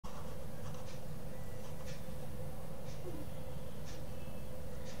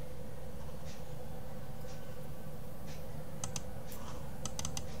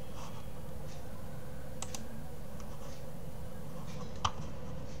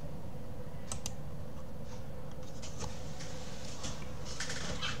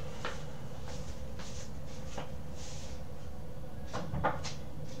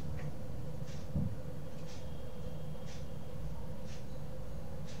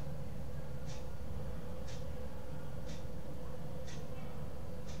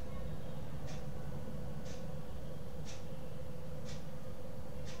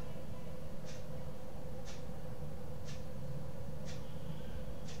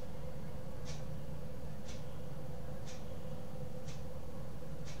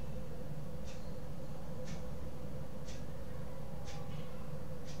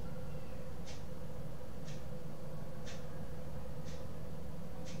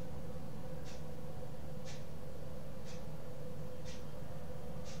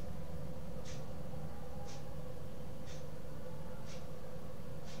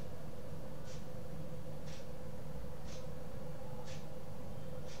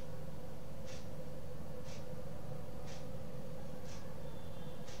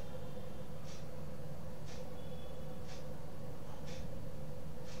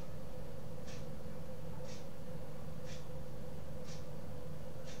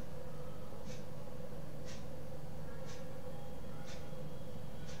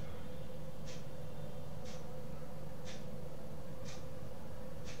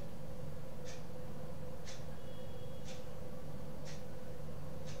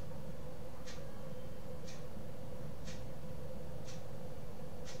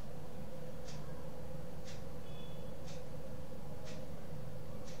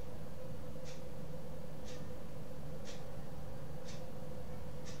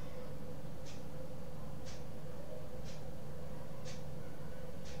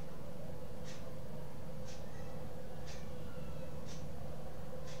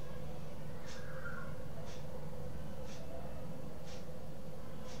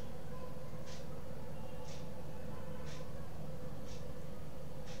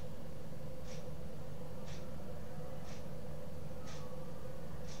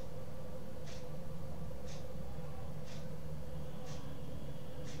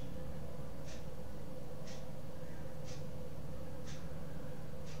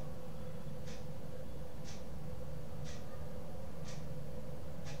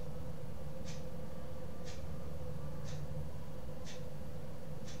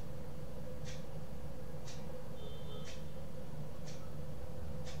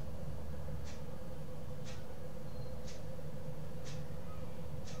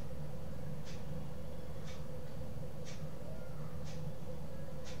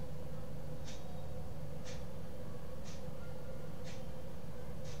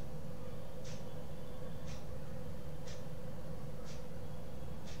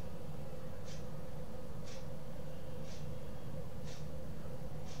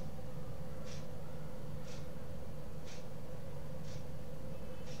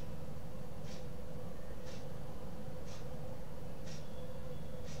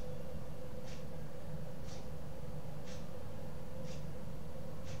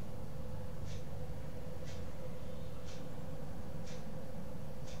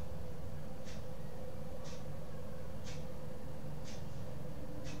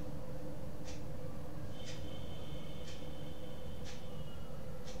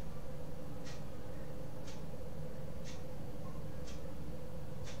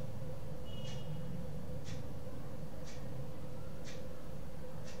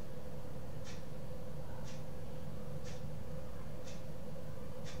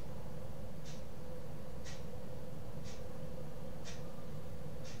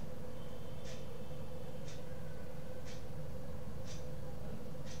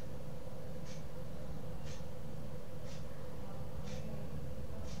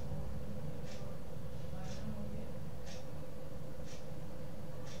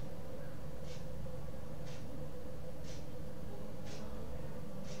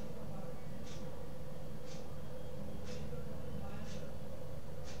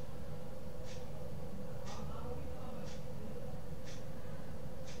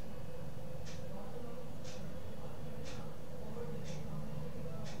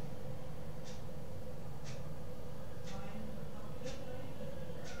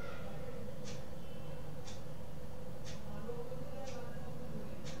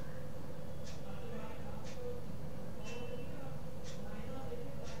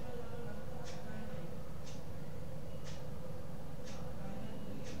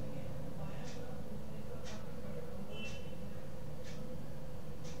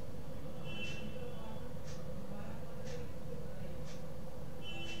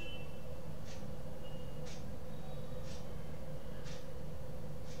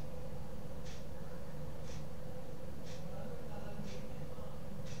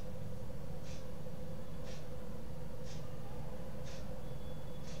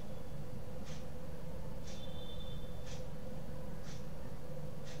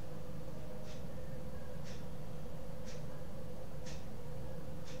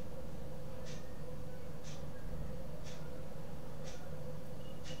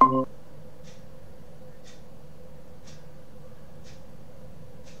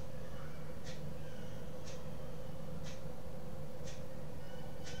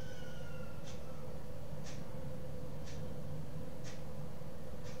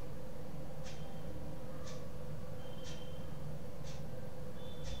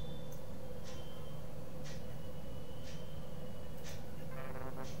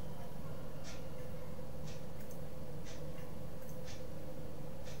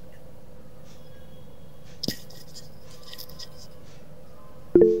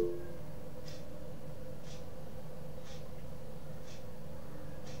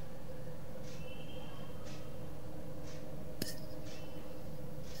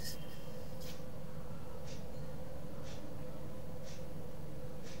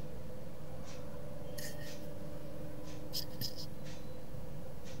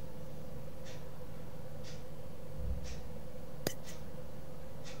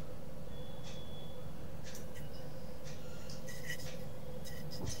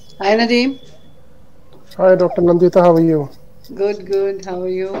Hi, Nadeem. Hi, Dr. Nandita. How are you? Good, good. How are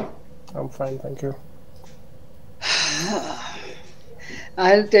you? I'm fine, thank you.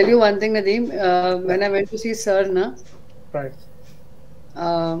 I'll tell you one thing, Nadeem. When I went to see Sir, Right,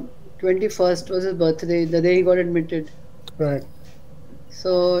 uh, 21st was his birthday, the day he got admitted. right.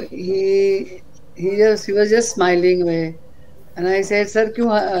 So he was just smiling away. And I said, Sir, क्यों?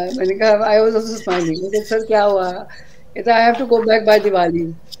 मैंने कहा, I was also smiling. I said, Sir, क्या हुआ? He said, I have to go back by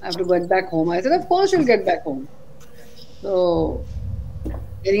Diwali. I have to get back home. I said, of course you'll get back home. So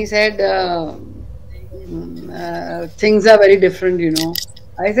then he said, things are very different, you know.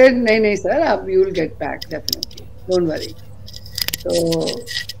 I said, nahi, sir, you will get back, definitely. Don't worry. So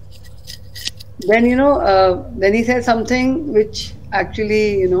then, then he said something which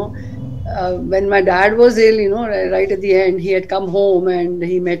actually, when my dad was ill, right at the end, he had come home and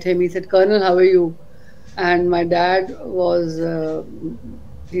he met him. He said, Colonel, how are you? And my dad was,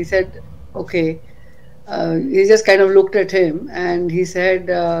 he said, okay. He just kind of looked at him and he said,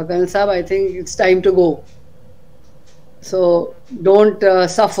 Colonel Saab, I think it's time to go. So don't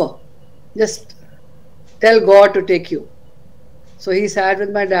suffer. Just tell God to take you. So he sat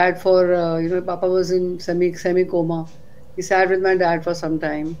with my dad for, Papa was in semi-coma. He sat with my dad for some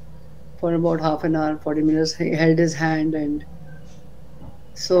time, for about half an hour, 40 minutes. He held his hand and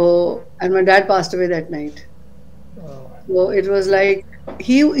my dad passed away that night. So it was like,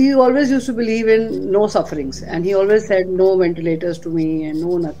 he always used to believe in no sufferings and he always said no ventilators to me and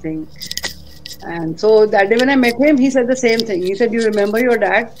no nothing. And so that day when I met him, he said the same thing. He said, you remember your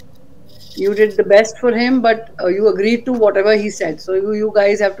dad? You did the best for him, but you agreed to whatever he said. So you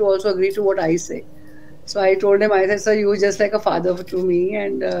guys have to also agree to what I say. So I told him, I said, sir, you were just like a father to me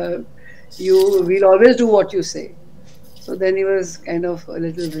and we'll always do what you say. So then he was kind of a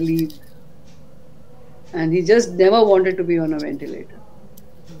little relieved. And he just never wanted to be on a ventilator.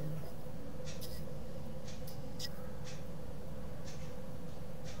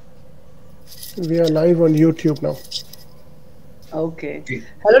 We are live on YouTube now. Okay.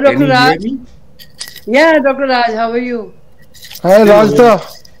 Hello, Dr. Raj. Yeah, Dr. Raj, how are you? Hi, Rajda.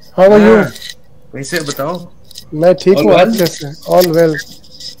 How are you? कैसे बताओ? मैं ठीक हूँ, आप कैसे? All well.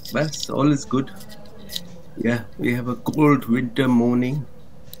 Bas, all is good. Yeah, we have a cold winter morning,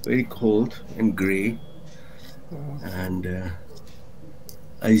 very cold and grey. And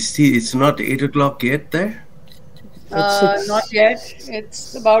I see it's not 8 o'clock yet there. Not yet.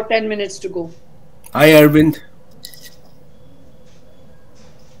 It's about 10 minutes to go. Hi, Arvind.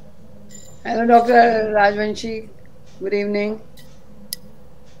 Hello, Dr. Rajvanshi. Good evening.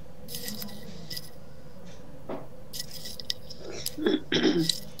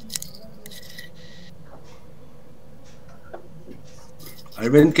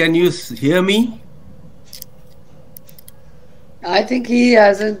 Arvind, can you hear me? I think he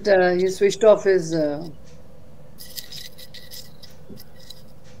hasn't, he switched off his...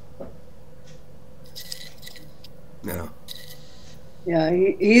 No. Yeah,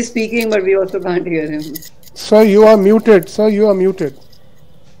 he's speaking, but we also can't hear him. Sir, you are muted. Sir, you are muted.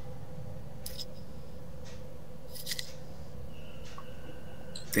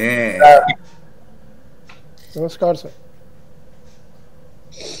 There. Namaskar, sir.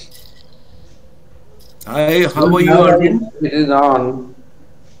 Hi, how are you, Arvind? It is on.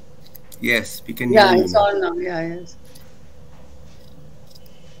 Yes, we can hear you. Yeah, it's on now. Yeah, yes.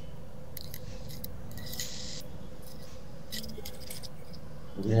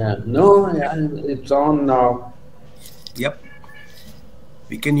 Yeah, no, yeah, it's on now. Yep.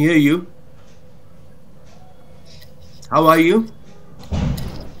 We can hear you. How are you?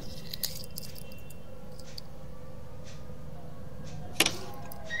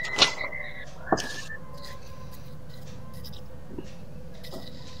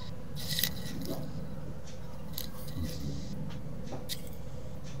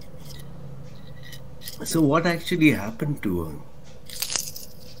 So what actually happened to her?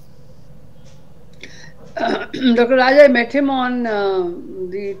 Dr. Raj, I met him on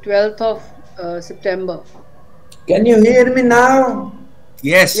the 12th of September. Can you hear me now?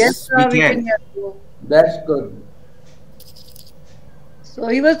 Yes, Yes, sir, we can hear you. That's good. So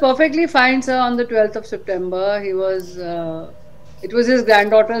he was perfectly fine, sir, on the 12th of September. He was It was his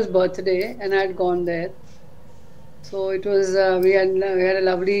granddaughter's birthday, and I had gone there. So it was we had a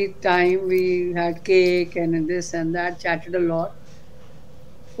lovely time. We had cake and this and that, chatted a lot.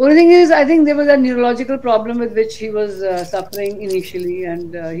 Only thing is, I think there was a neurological problem with which he was suffering initially,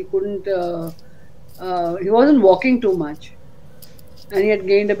 and he couldn't. He wasn't walking too much, and he had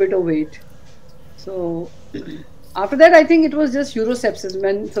gained a bit of weight. So after that, I think it was just urosepsis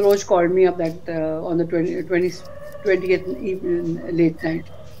when Saroj called me up that on the 20th evening, late night.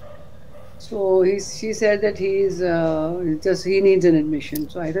 So she said that he needs an admission.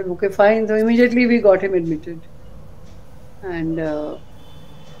 So I said, okay, fine. So immediately we got him admitted. And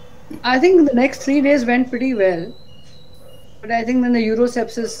I think the next 3 days went pretty well. But I think then the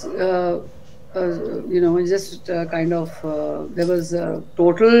urosepsis, just kind of, there was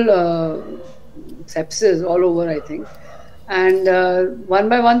total sepsis all over, I think. And one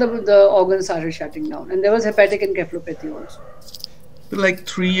by one, the organs started shutting down. And there was hepatic encephalopathy also. Like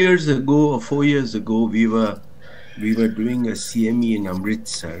 3 years ago or 4 years ago, we were doing a CME in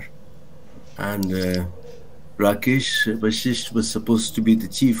Amritsar, and Rakesh Vasishta was supposed to be the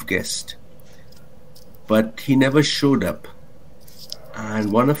chief guest, but he never showed up. And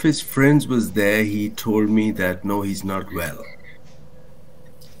one of his friends was there. He told me that no, he's not well.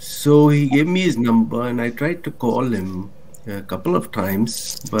 So he gave me his number, and I tried to call him a couple of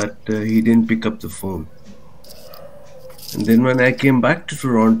times, but he didn't pick up the phone. And then when I came back to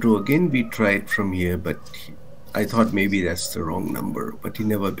Toronto again, we tried from here, but I thought maybe that's the wrong number, but he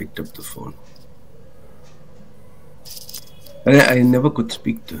never picked up the phone. I never could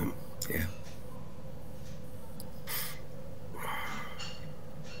speak to him. Yeah.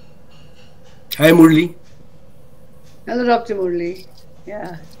 Hi, Murli. Hello, Dr. Murli.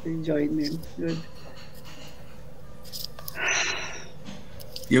 Yeah, enjoying him. Good.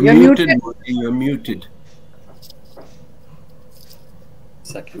 You're muted, Murli. You're muted.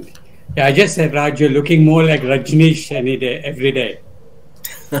 Second. Yeah, I just said, Raj, you're looking more like Rajneesh every day.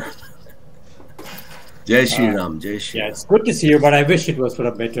 Jai Shri Ram, Jai Shri Ram. Yeah, it's good to see you, but I wish it was for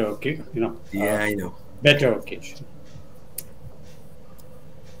a better occasion, Yeah, I know. Better occasion.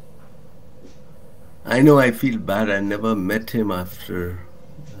 I know, I feel bad. I never met him after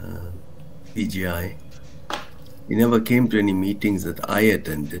PGI. He never came to any meetings that I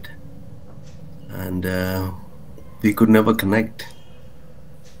attended. And we could never connect,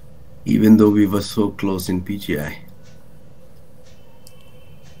 even though we were so close in PGI.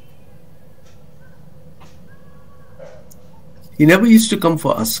 He never used to come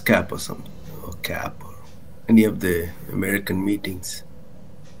for USCAP or something, or CAP, or any of the American meetings.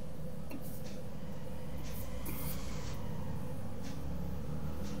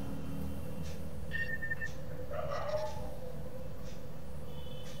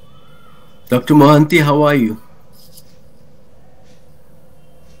 Dr. Mohanty, how are you?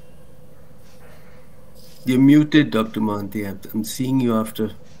 You're muted, Dr. Mohanty. I'm seeing you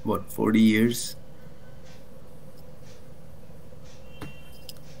after, what, 40 years?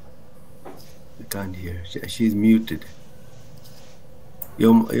 I can't hear. She's muted.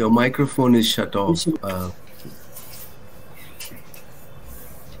 Your microphone is shut off.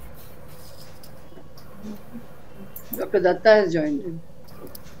 Dr. Datta has joined in.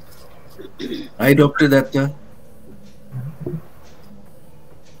 Hi, Dr. Datta.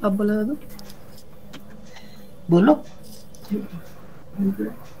 अब बोलो दादू बोलो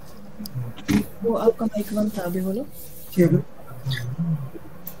वो आपका mic बंद था अभी बोलो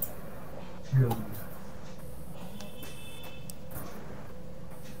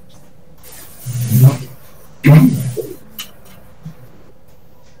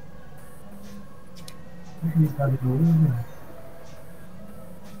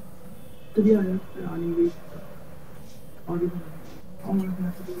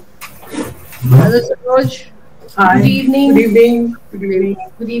Hello, Saroj. Hi. Good evening. Good evening. Good evening.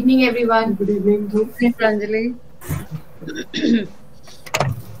 Good evening, everyone. Good evening. Hey, Shradhanjali.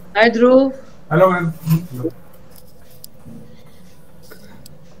 Hi, Dhruv. Hello, ma'am.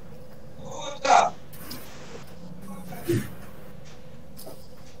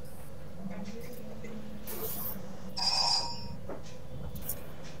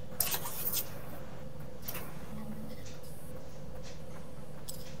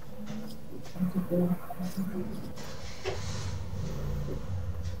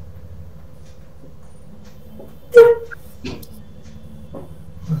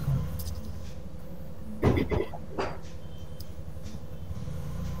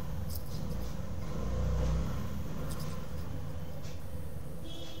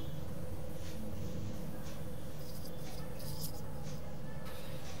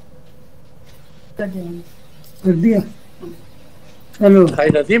 कर देना कर दिया Hello. Hi,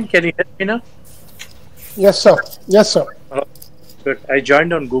 Nadeem. Can you hear me now? Yes, sir. Yes, sir. Oh, good. I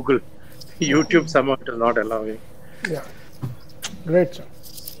joined on Google. YouTube somehow it is not allowing. Yeah. Great, sir.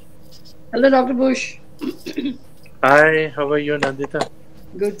 Hello, Dr. Bush. Hi, how are you, Nandita?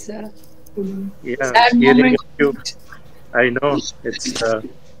 Good, sir. Yeah, Sad hearing moment. you. I know it's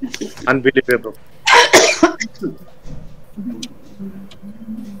unbelievable.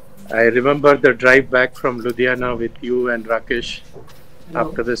 I remember the drive back from Ludhiana with you and Rakesh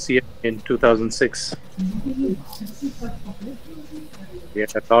after the CM in 2006. We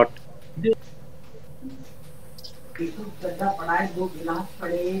had a lot.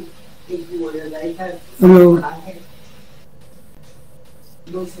 Hello.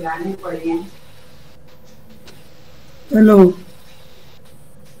 Hello.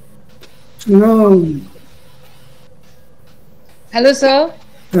 Hello. Hello sir.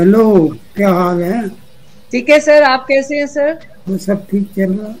 Hello, क्या हाल है? ठीक है sir, आप कैसे हैं sir? वो सब ठीक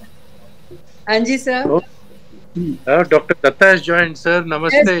चल रहा है. हाँ जी sir. Oh, Dr. Datta has joined, sir.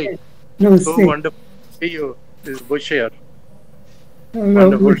 Namaste. Yes, नमस्ते. So wonderful to see you. This is Bush here. Hello.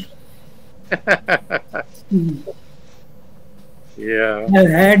 Wonderful. Hmm. Yeah. I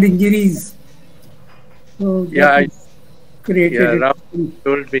had injuries. So that Yeah, has created yeah, it. Ram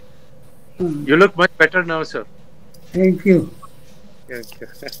told me. Hmm. You look much better now, sir. Thank you.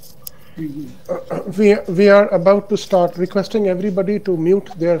 Okay. We are about to start, requesting everybody to mute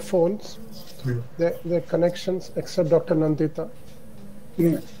their phones, their connections, except Dr. Nandita.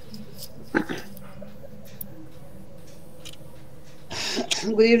 Yeah.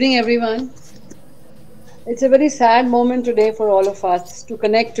 Good evening, everyone. It's a very sad moment today for all of us to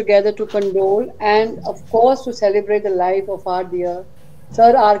connect together to condole and, of course, to celebrate the life of our dear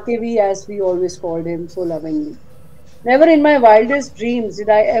Sir RKV, as we always called him so lovingly. Never in my wildest dreams did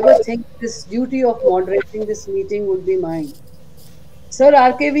I ever think this duty of moderating this meeting would be mine. Sir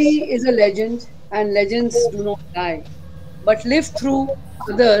RKV is a legend, and legends do not die, but live through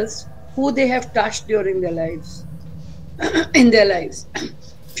others who they have touched during their lives. In their lives.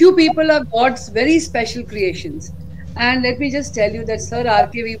 Few people are God's very special creations. And let me just tell you that Sir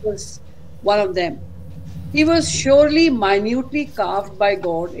RKV was one of them. He was surely minutely carved by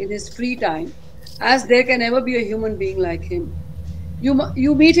God in his free time, as there can never be a human being like him.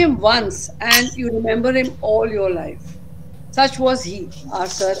 You meet him once and you remember him all your life. Such was he, our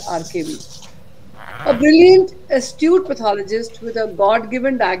Sir RKV. A brilliant, astute pathologist with a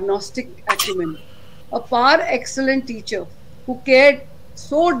God-given diagnostic acumen, a par excellent teacher who cared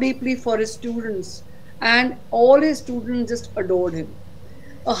so deeply for his students, and all his students just adored him.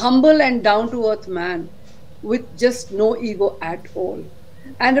 A humble and down-to-earth man with just no ego at all.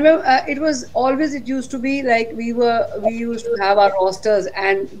 And remember, it used to be like we used to have our rosters,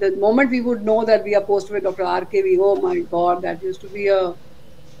 and the moment we would know that we are posted with Dr. RKV, oh my God, that used to be an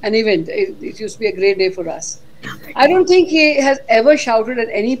event. It used to be a great day for us. I don't think he has ever shouted at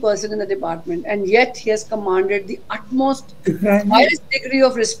any person in the department, and yet he has commanded the utmost, highest degree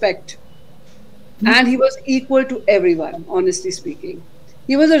of respect. And he was equal to everyone, honestly speaking.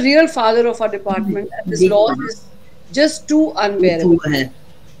 He was a real father of our department, and this loss is just too unbearable.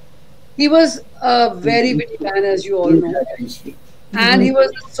 He was a very witty man, as you all know. And he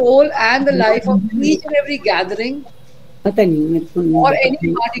was the soul and the life of each and every gathering, or any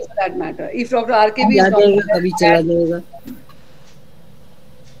party for that matter. If Dr. RKV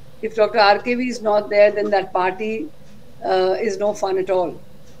is not there, then that party is no fun at all.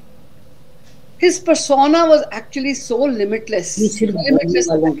 His persona was actually so limitless,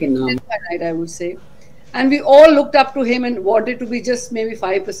 I would say. And we all looked up to him and wanted to be just maybe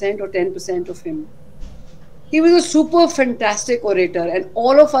 5% or 10% of him. He was a super fantastic orator, and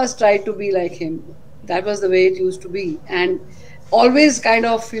all of us tried to be like him. That was the way it used to be, and always kind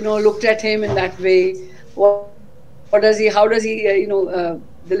of looked at him in that way. How does he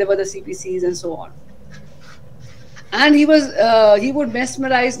deliver the CPCs and so on? And he would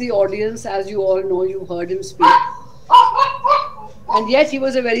mesmerize the audience, as you all know. You heard him speak, and yet he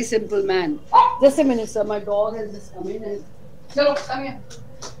was a very simple man. Just a minute, sir. My dog has just come in and Chalo, come here.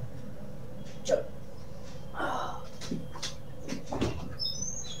 Chalo.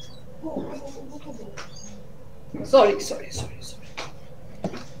 Sorry.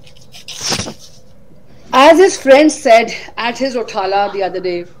 As his friend said at his Othala the other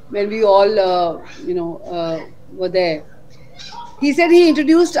day, when we all, were there, he said he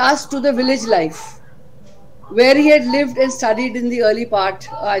introduced us to the village life, where he had lived and studied in the early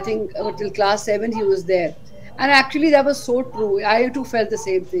part. I think till class 7 he was there. And actually that was so true. I too felt the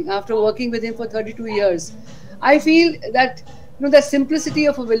same thing. After working with him for 32 years, I feel that the simplicity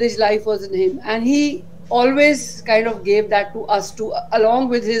of a village life was in him. And he always kind of gave that to us too, along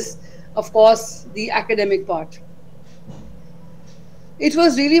with his, of course, the academic part. It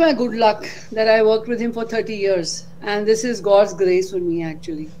was really my good luck that I worked with him for 30 years, and this is God's grace for me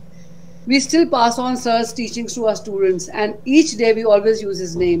actually. We still pass on Sir's teachings to our students, and each day we always use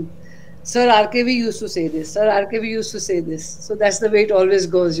his name. Sir RKV used to say this, Sir RKV used to say this. So that's the way it always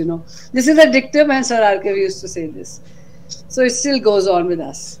goes, you know. This is a dictum and Sir RKV used to say this. So it still goes on with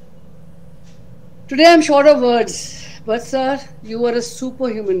us. Today I'm short of words, but sir, you were a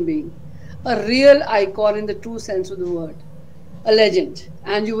superhuman being, a real icon in the true sense of the word, a legend,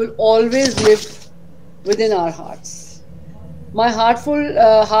 and you will always live within our hearts. My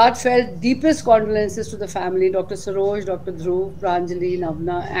heartfelt, deepest condolences to the family, Dr. Saroj, Dr. Dhruv, Shradhanjali,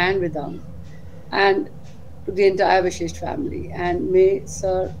 Navna, and Vedant, and to the entire Vasishta family. And may,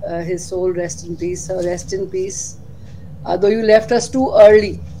 sir, his soul rest in peace. Sir, rest in peace. Though you left us too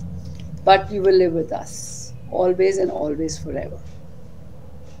early, but you will live with us, always and always forever.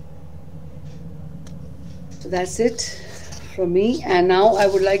 So that's it from me. And now I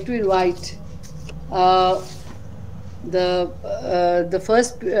would like to invite the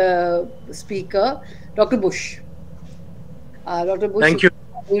first speaker, Dr. Bush. Dr. Bush, thank you.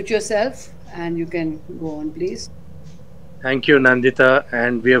 Mute yourself and you can go on, please. Thank you, Nandita,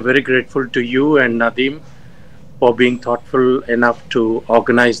 and we are very grateful to you and Nadeem for being thoughtful enough to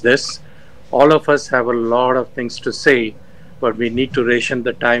organize this. All of us have a lot of things to say, but we need to ration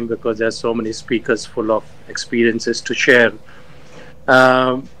the time because there are so many speakers full of experiences to share.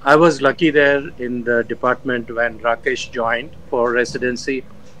 I was lucky there in the department when Rakesh joined for residency.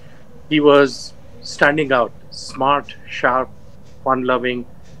 He was standing out, smart, sharp, fun-loving,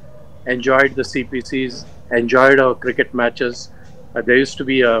 enjoyed the CPCs, enjoyed our cricket matches. There used to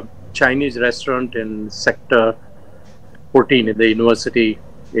be a Chinese restaurant in Sector 14 in the university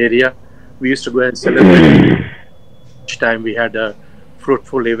area. We used to go and celebrate. Each time we had a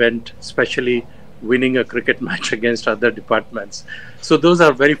fruitful event, especially winning a cricket match against other departments. So those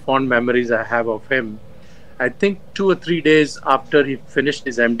are very fond memories I have of him. I think 2 or 3 days after he finished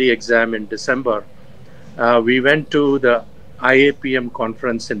his MD exam in December, we went to the IAPM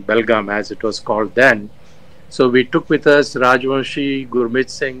conference in Belgaum, as it was called then. So we took with us Rajvanshi, Gurmeet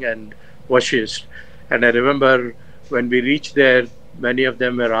Singh and Vasishta. And I remember when we reached there, many of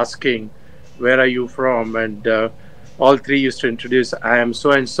them were asking, where are you from? And all three used to introduce, I am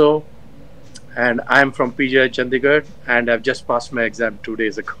so-and-so, and I am from PGI Chandigarh, and I've just passed my exam 2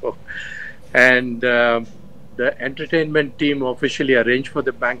 days ago. And the entertainment team officially arranged for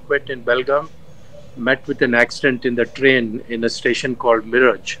the banquet in Belgaum, met with an accident in the train in a station called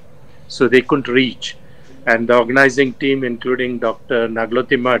Miraj. So they couldn't reach. And the organizing team, including Dr.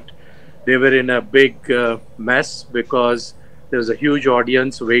 Nagloti Math, they were in a big mess because there was a huge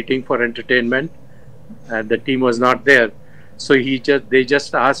audience waiting for entertainment and the team was not there. So they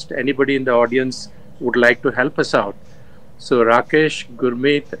just asked anybody in the audience would like to help us out. So Rakesh,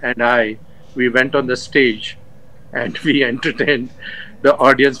 Gurmeet and I, we went on the stage and we entertained the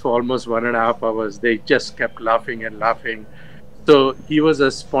audience for almost 1.5 hours. They just kept laughing and laughing. So he was a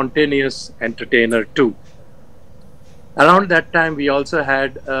spontaneous entertainer too. Around that time, we also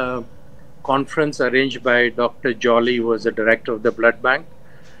had a conference arranged by Dr. Jolly, who was the director of the blood bank.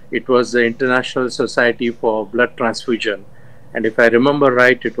 It was the International Society for Blood Transfusion. And if I remember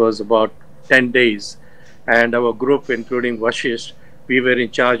right, it was about 10 days. And our group, including Vasishta, we were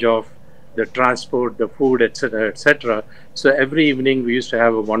in charge of the transport, the food, etc., etc. So every evening we used to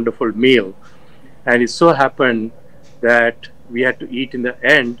have a wonderful meal. And it so happened that we had to eat in the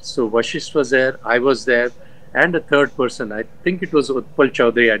end. So Vasishta was there, I was there, and a third person. I think it was Utpal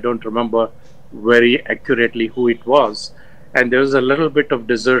Chaudhary. I don't remember very accurately who it was. And there was a little bit of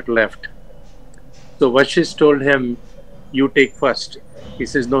dessert left. So Vasishta told him, you take first. He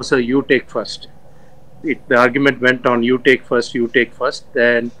says, no, sir, you take first. The argument went on, you take first, you take first.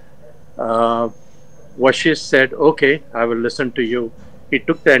 Then Vasishta said, okay, I will listen to you. He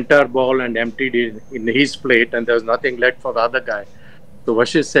took the entire bowl and emptied it in his plate, and there was nothing left for the other guy. So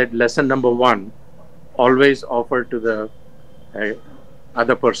Vasishta said, lesson number 1, always offer to the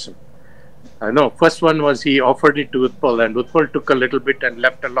other person. No, first one was he offered it to Utpal, and Utpal took a little bit and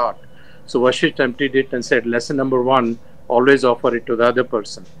left a lot. So Vasishta emptied it and said, lesson number 1, always offer it to the other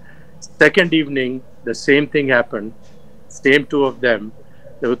person. Second evening, the same thing happened, same two of them.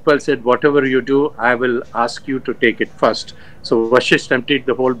 The Utpal said, whatever you do, I will ask you to take it first. So Vasishta emptied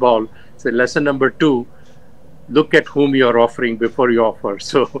the whole bowl. Said, lesson number 2, look at whom you are offering before you offer.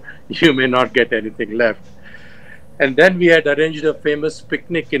 So you may not get anything left. And then we had arranged a famous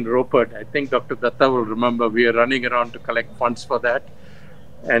picnic in Roped. I think Dr. Datta will remember. We were running around to collect funds for that.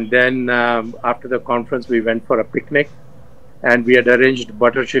 And then after the conference, we went for a picnic, and we had arranged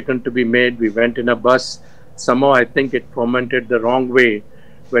butter chicken to be made. We went in a bus. Somehow, I think it fermented the wrong way.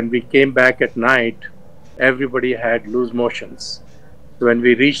 When we came back at night, everybody had loose motions. So when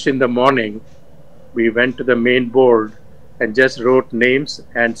we reached in the morning, we went to the main board and just wrote names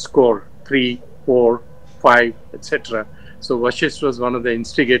and score 3, 4, 5, etc. So Vashisht was one of the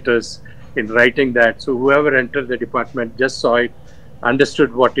instigators in writing that. So whoever entered the department just saw it,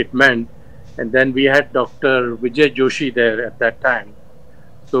 understood what it meant. And then we had Dr. Vijay Joshi there at that time.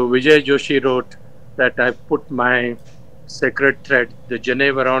 So Vijay Joshi wrote that I put my sacred thread, the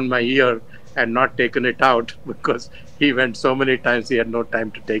Geneva, around my ear and not taken it out because he went so many times he had no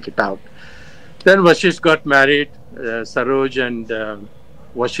time to take it out. Then Vashisht got married. Saroj and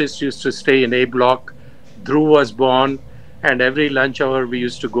Vashisht used to stay in A block. Dhruv was born, and every lunch hour we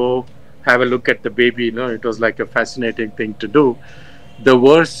used to go have a look at the baby. You know, it was like a fascinating thing to do. The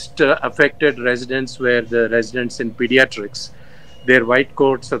worst affected residents were the residents in pediatrics. Their white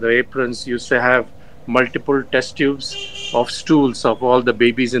coats or the aprons used to have multiple test tubes of stools of all the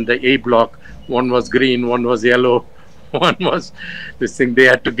babies in the A block. One was green, one was yellow, one was this thing. They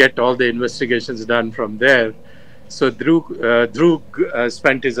had to get all the investigations done from there. So Dhruv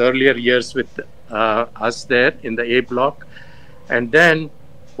spent his earlier years with us there in the A block. And then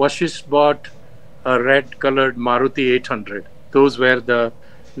Vashisht bought a red-colored Maruti 800. Those were the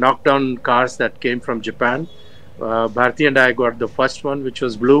knockdown cars that came from Japan. Bharti and I got the first one, which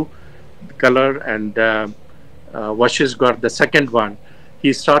was blue color, and Vashisht got the second one.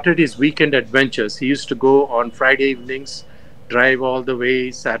 He started his weekend adventures. He used to go on Friday evenings, drive all the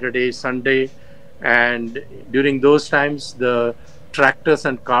way Saturday, Sunday, and during those times, the tractors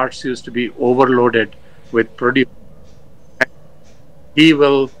and carts used to be overloaded with produce. He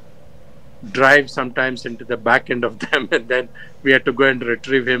will drive sometimes into the back end of them, and then we had to go and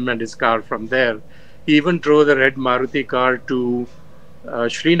retrieve him and his car from there. He even drove the red Maruti car to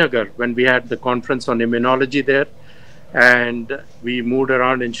Srinagar when we had the conference on immunology there, and we moved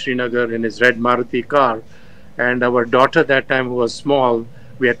around in Srinagar in his red Maruti car. And our daughter that time, who was small,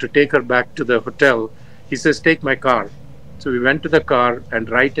 we had to take her back to the hotel. He says, "Take my car." So we went to the car, and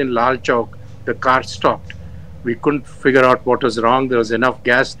right in Lal Chowk, the car stopped. We couldn't figure out what was wrong. There was enough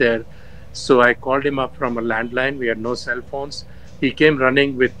gas there. So I called him up from a landline. We had no cell phones. He came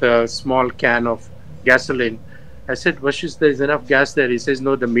running with a small can of gasoline. I said, "Vashisht, there's enough gas there." He says,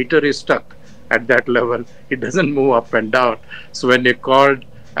 "No, the meter is stuck at that level. It doesn't move up and down." So when he called,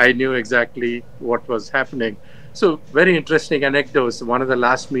 I knew exactly what was happening. So very interesting anecdotes. One of the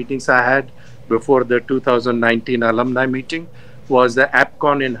last meetings I had before the 2019 alumni meeting was the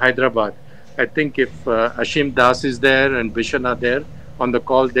AppCon in Hyderabad. I think if Ashim Das is there and Bishan are there on the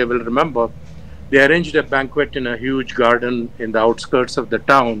call, they will remember. They arranged a banquet in a huge garden in the outskirts of the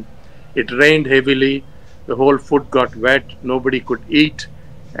town. It rained heavily. The whole food got wet. Nobody could eat,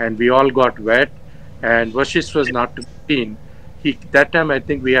 and we all got wet. And Vashisht was not to be seen. That time, I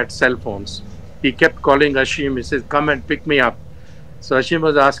think we had cell phones. He kept calling Ashim. He says, "Come and pick me up." So Ashim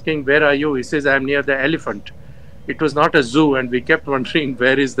was asking, "Where are you?" He says, "I'm near the elephant." It was not a zoo, and we kept wondering,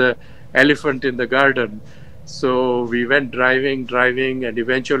 where is the elephant in the garden? So we went driving, and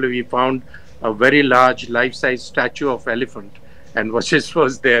eventually we found a very large life-size statue of elephant, and Vashisht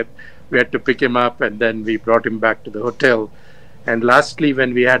was there. We had to pick him up, and then we brought him back to the hotel. And lastly,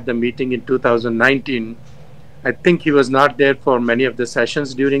 when we had the meeting in 2019, I think he was not there for many of the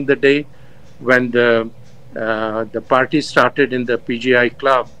sessions during the day. When the party started in the PGI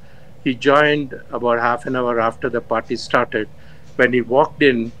club, he joined about half an hour after the party started. When he walked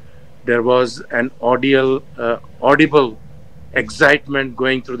in, there was an audible excitement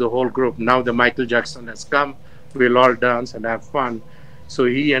going through the whole group. Now the Michael Jackson has come. We'll all dance and have fun. So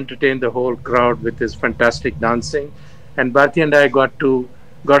he entertained the whole crowd with his fantastic dancing. And Bharti and I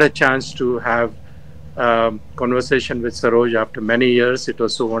got a chance to have conversation with Saroj after many years. It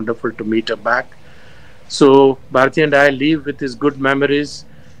was so wonderful to meet her back. So Bharti and I leave with his good memories.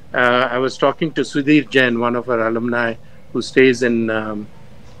 I was talking to Sudhir Jain, one of our alumni who stays in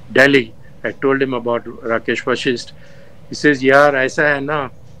Delhi. I told him about Rakesh Vashisht. He says, "यार ऐसा है ना,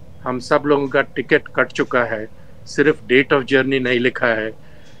 हम सब लोगों का ticket cut चुका है, सिर्फ डेट ऑफ जर्नी नहीं लिखा है."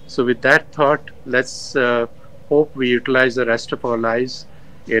 So with that thought, let's hope we utilize the rest of our lives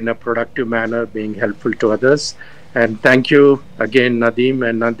in a productive manner, being helpful to others. And thank you again, Nadeem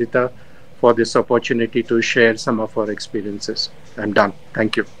and Nandita, for this opportunity to share some of our experiences. I'm done.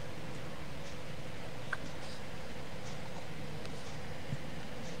 Thank you.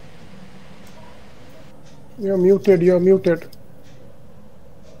 You're muted.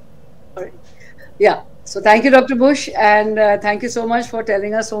 Sorry. Yeah. So thank you, Dr. Bush, and thank you so much for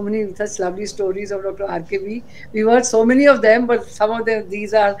telling us so many such lovely stories of Dr. RKB. We've heard so many of them, but some of them,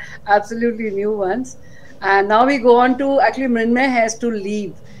 these are absolutely new ones. And now we go on to, actually Mrinmay has to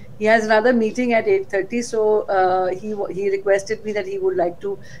leave. He has another meeting at 8:30, so he requested me that he would like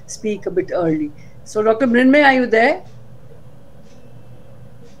to speak a bit early. So Dr. Mrinmay, are you there?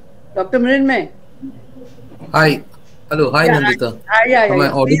 Dr. Mrinmay? Hi. Hello. Hi, Yeah, Nandita. yeah, Am I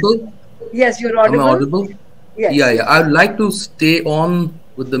audible? Yes, you're audible. Am I audible? Yes. Yeah. I would like to stay on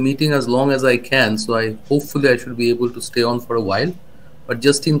with the meeting as long as I can. So hopefully I should be able to stay on for a while. But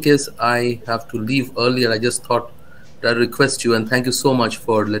just in case I have to leave earlier, I just thought that I'd request you, and thank you so much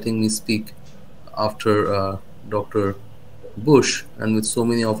for letting me speak after Dr. Bush, and with so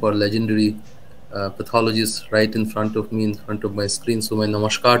many of our legendary pathologists right in front of me, in front of my screen. So my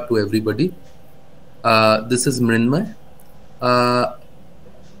namaskar to everybody. This is Mrinmay.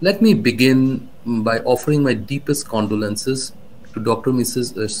 Let me begin by offering my deepest condolences to Dr.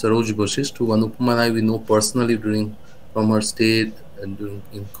 Mrs. Saroj Vasishta, who Anupama and I we know personally from her stay in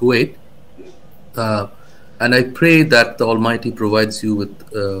Kuwait. And I pray that the Almighty provides you with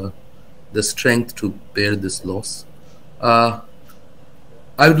the strength to bear this loss. I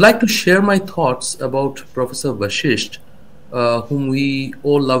would like to share my thoughts about Professor Vasishta, whom we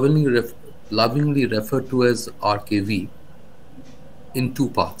all lovingly refer to as RKV, in two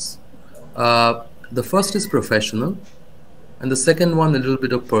parts. The first is professional, and the second one a little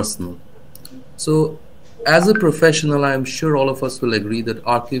bit of personal. So as a professional, I am sure all of us will agree that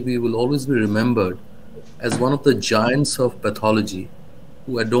RKV will always be remembered as one of the giants of pathology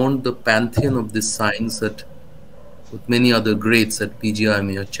who adorned the pantheon of this science with many other greats at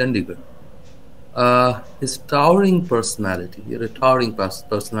PGIMER Chandigarh. His towering personality, he had a towering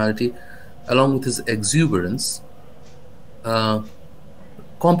personality, along with his exuberance,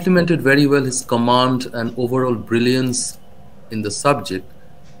 complemented very well his command and overall brilliance in the subject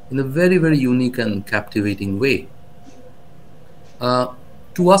in a very, very unique and captivating way.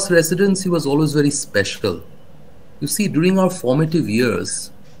 To us residents, he was always very special. You see, during our formative years,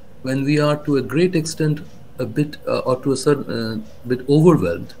 when we are to a great extent a bit or to a certain bit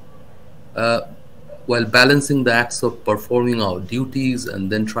overwhelmed, while balancing the acts of performing our duties and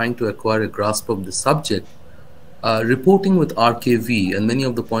then trying to acquire a grasp of the subject, reporting with RKV, and many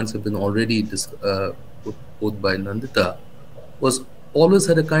of the points have been already put forth by Nandita, was always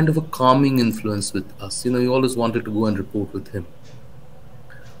had a kind of a calming influence with us. You know, you always wanted to go and report with him.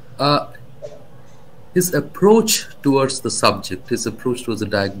 His approach towards the subject, his approach towards the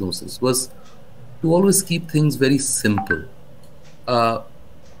diagnosis, was to always keep things very simple.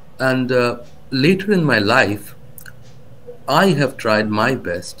 Later in my life, I have tried my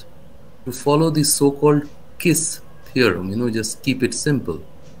best to follow the so-called KISS theorem, you know, just keep it simple.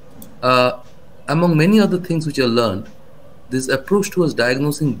 Among many other things which I learned, this approach towards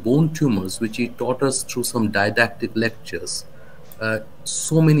diagnosing bone tumors, which he taught us through some didactic lectures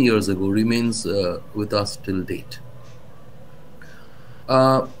so many years ago, remains with us till date.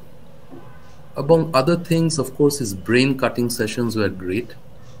 Among other things, of course, his brain-cutting sessions were great.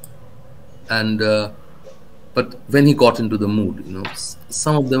 But when he got into the mood, you know,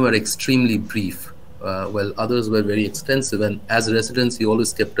 some of them were extremely brief, while others were very extensive. And as residents, he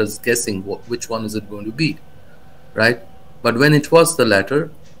always kept us guessing which one is it going to be, right? But when it was the latter,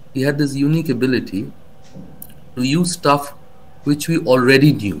 he had this unique ability to use stuff which we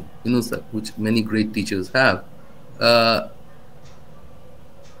already knew, you know, which many great teachers have,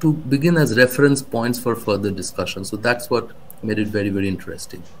 to begin as reference points for further discussion. So that's what made it very, very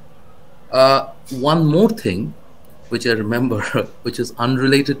interesting. One more thing which I remember, which is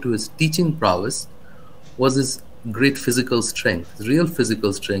unrelated to his teaching prowess, was his great physical strength, his real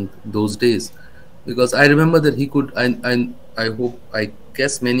physical strength those days. Because I remember that he could, I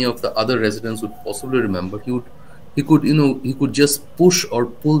guess many of the other residents would possibly remember, he could just push or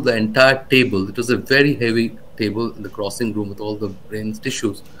pull the entire table. It was a very heavy table in the crossing room with all the brain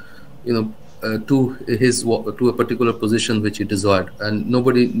tissues, you know, to a particular position which he desired, and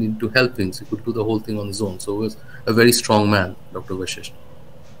nobody needed to help him. So he could do the whole thing on his own. So he was a very strong man, Dr. Vasishta.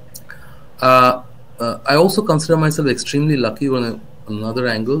 I also consider myself extremely lucky on another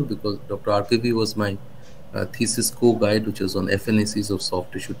angle, because Dr. RKV was my thesis co-guide, which was on FNACs of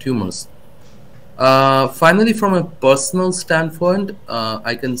soft tissue tumors. Finally, from a personal standpoint,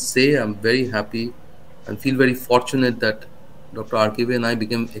 I can say I'm very happy and feel very fortunate that Dr. RKV and I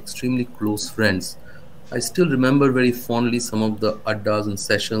became extremely close friends. I still remember very fondly some of the addas and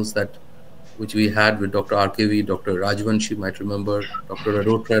sessions which we had with Dr. RKV. Dr. Rajvanshi might remember, Dr.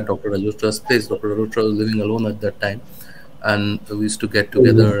 Arotra at Dr. Rajotra's place. Dr. Arotra was living alone at that time, and we used to get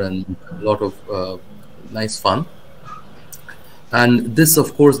together, and a lot of nice fun. And this,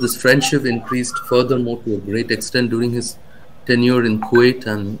 of course, this friendship increased furthermore to a great extent during his tenure in Kuwait,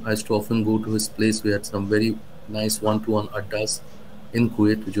 and I used to often go to his place. We had some very nice one-to-one addas in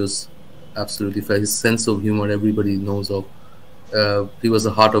Kuwait, which was absolutely fair. His sense of humor, everybody knows of. He was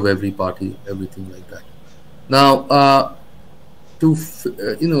the heart of every party, everything like that. Now, to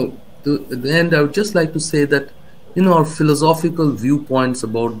the end, I would just like to say that, our philosophical viewpoints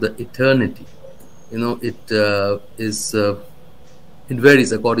about the eternity, it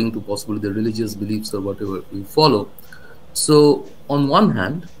varies according to possibly the religious beliefs or whatever we follow. So, on one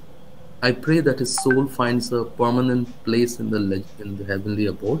hand, I pray that his soul finds a permanent place in the heavenly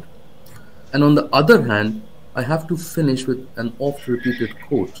abode. And on the other hand, I have to finish with an oft-repeated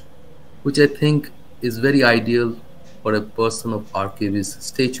quote, which I think is very ideal for a person of RKV's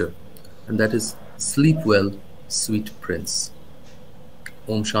stature, and that is, "Sleep well, sweet prince."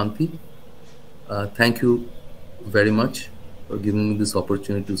 Om Shanti. Thank you very much for giving me this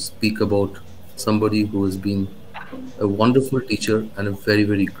opportunity to speak about somebody who has been a wonderful teacher and a very,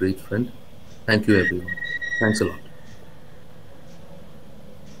 very great friend. Thank you, everyone. Thanks a lot.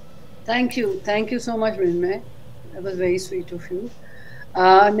 Thank you. Thank you so much, Mrinmay. That was very sweet of you.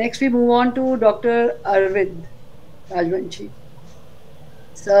 Next, we move on to Dr. Arvind Rajvanshi,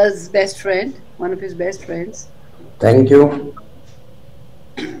 Sir's best friend, one of his best friends. Thank you.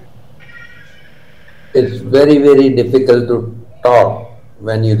 It's very, very difficult to talk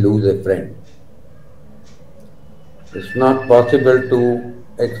when you lose a friend. It's not possible to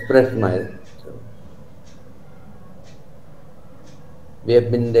express myself. We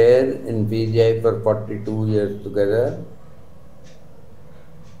have been there in PGI for 42 years together.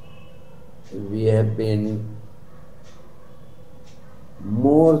 We have been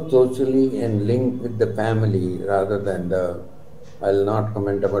more socially and linked with the family rather than I'll not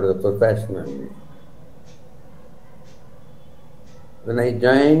comment about the professional. When I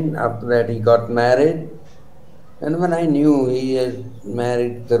joined, after that he got married, and when I knew he had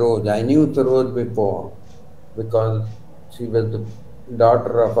married Saroj, I knew Saroj before because she was the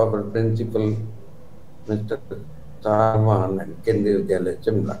daughter of our principal, Mr. Sarwan and Kendriya Vidyalaya,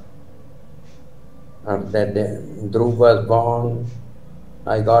 Shimla. After that, Dhruv was born,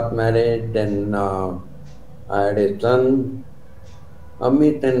 I got married, and I had a son.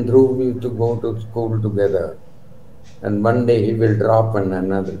 Amit and Dhruv used to go to school together. And one day he will drop and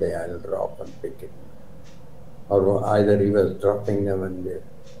another day I'll drop and pick it. Or either he was dropping them and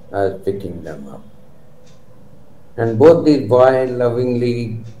I was picking them up. And both these boys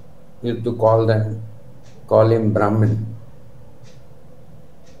lovingly used to call him Brahmin.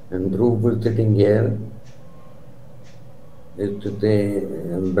 And Dhruv was sitting here, used to say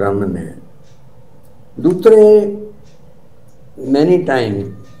Brahmin hai. Dusre, many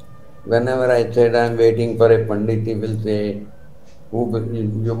times, whenever I said I am waiting for a Pandit, he will say,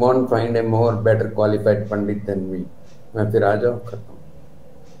 you won't find a more better qualified Pandit than me. मैं फिर आ जाओ खत्म.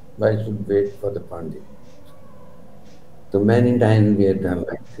 Why should wait for the Pandit? So many times we have done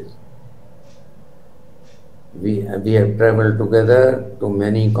like this. We have traveled together to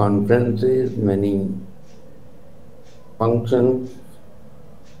many conferences, many functions,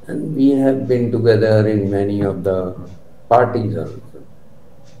 and we have been together in many of the parties also.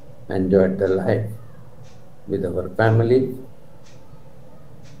 Enjoyed the life with our family.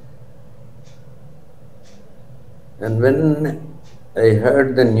 And when I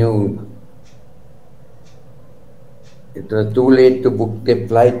heard the news, it was too late to book a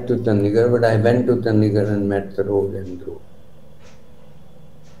flight to Chandigarh, but I went to Chandigarh and met Saroj and Dhruv.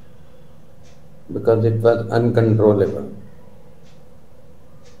 Because it was uncontrollable.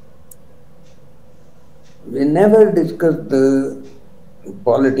 We never discussed the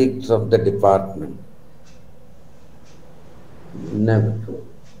politics of the department. Never.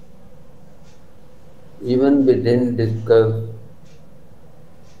 Even we didn't discuss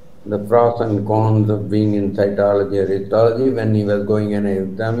the pros and cons of being in cytology or histology. When he was going in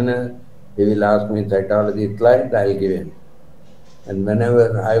an examiner, he will ask me cytology slides, I'll give him. And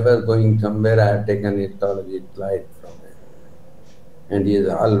whenever I was going somewhere, I have taken histology slides from him. And he has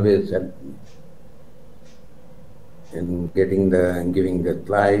always helped me in giving the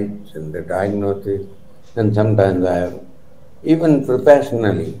slides and the diagnosis. And sometimes I have, even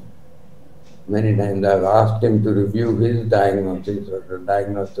professionally, many times I have asked him to review his diagnosis or the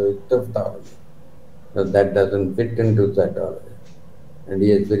diagnosis of pathology. So that doesn't fit into cytology. And he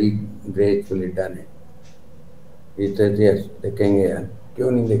has very gracefully done it. He says, yes, देखेंगे यार,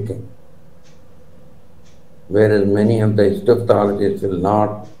 क्यों नहीं देखेंगे? Whereas many of the histopathologists will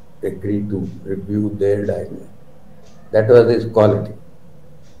not agree to review their diagnosis. That was his quality,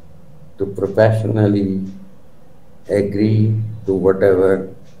 to professionally agree to whatever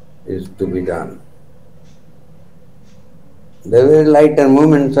is to be done. There were lighter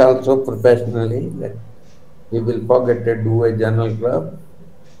moments also professionally that he will forget to do a journal club.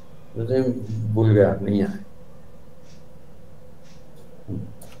 मुझे भूल गया नहीं आए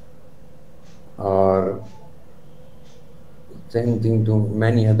और same thing to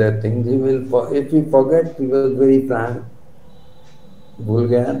many other things. He will, if he forget, he was very frank. भूल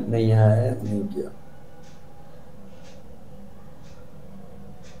गया नहीं आया नहीं किया.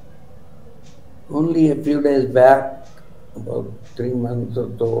 Only a few days back, about 3 months or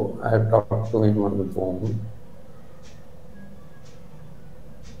so, I have talked to him on the phone.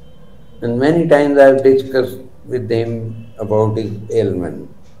 And many times I have discussed with him about his ailment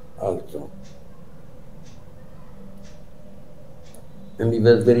also. And he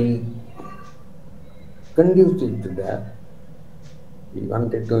was very conducive to that. He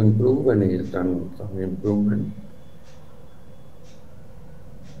wanted to improve and he has done some improvement.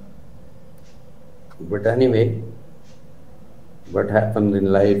 But anyway, what happens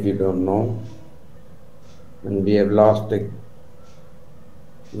in life you don't know. And we have lost a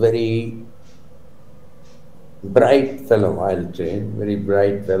very bright fellow, I'll say, very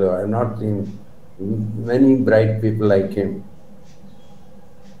bright fellow. I have not seen many bright people like him.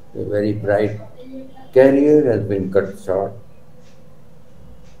 A very bright career has been cut short.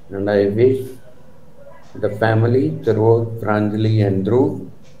 And I wish the family, Saroj, Shradhanjali and Dhruv,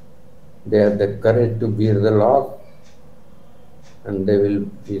 they have the courage to bear the loss and they will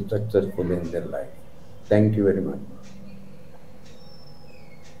be successful in their life. Thank you very much.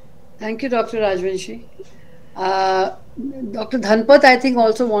 Thank you, Dr. Rajvanshi. Dr. Dhanpat, I think,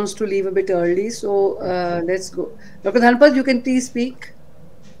 also wants to leave a bit early, so let's go. Dr. Dhanpat, you can please speak.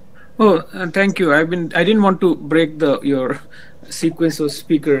 Oh, thank you. I didn't want to break your sequence of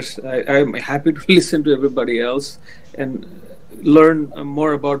speakers. I'm happy to listen to everybody else and learn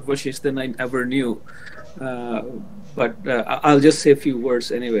more about Vasishta than I ever knew. But I'll just say a few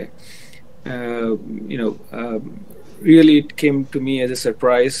words anyway. Really it came to me as a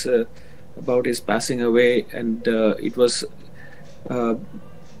surprise about his passing away, and it was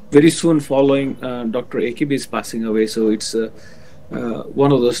very soon following Dr. AKB's passing away. So it's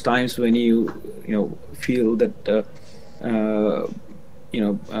one of those times when you feel that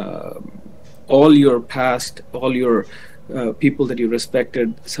all your past, all your people that you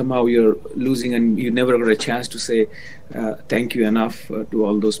respected, somehow you're losing, and you never got a chance to say thank you enough to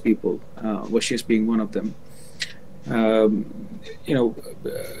all those people. Vasishta being one of them.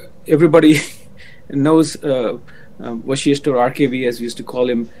 Everybody knows Vasishta, or RKV as we used to call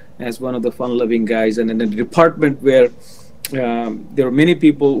him, as one of the fun-loving guys, and in a department where there were many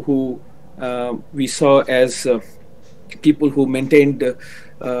people who we saw as people who maintained a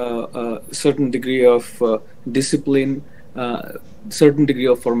certain degree of discipline, certain degree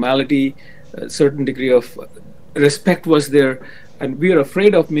of formality, a certain degree of respect was there. And we are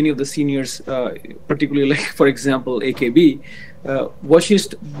afraid of many of the seniors, particularly like, for example, AKB.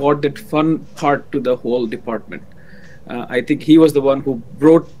 Vasishta brought that fun part to the whole department. I think he was the one who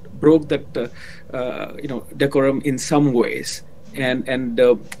broke that decorum in some ways. And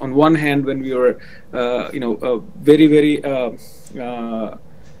on one hand, when we were very, very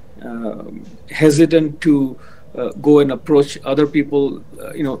hesitant to go and approach other people,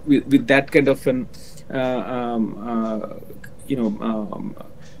 with that kind of an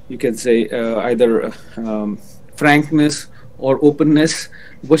you can say either frankness or openness,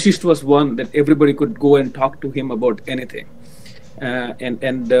 Vasishta was one that everybody could go and talk to him about anything.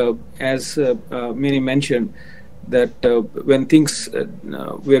 And as many mentioned, that when things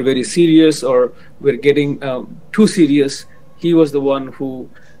were very serious or were getting too serious, he was the one who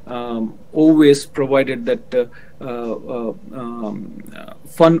always provided that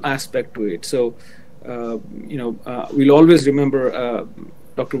fun aspect to it. So we'll always remember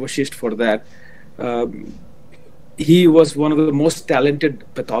Dr. Vasishta for that. He was one of the most talented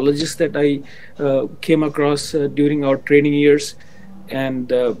pathologists that I came across during our training years.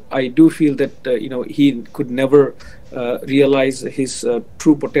 And I do feel that he could never realize his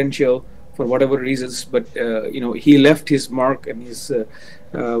true potential for whatever reasons, but he left his mark and his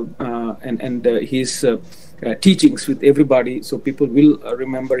his teachings with everybody, so people will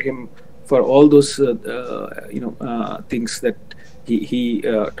remember him for all those things that he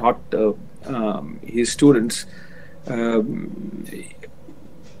taught his students.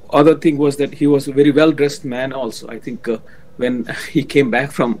 Other thing was that he was a very well dressed man also. I think when he came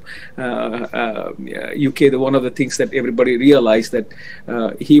back from UK, one of the things that everybody realized that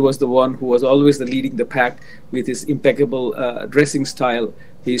he was the one who was always the leading the pack with his impeccable dressing style,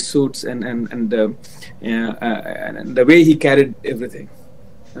 his suits, and the way he carried everything.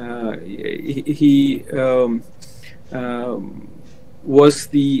 He was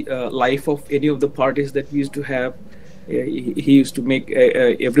the life of any of the parties that we used to have. He used to make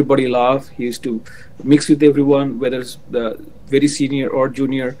everybody laugh. He used to mix with everyone, whether it's the very senior or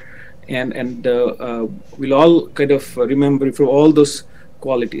junior, and we'll all kind of remember from all those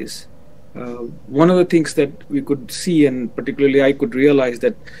qualities. One of the things that we could see, and particularly I could realize,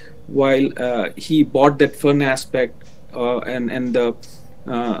 that while he brought that fun aspect and the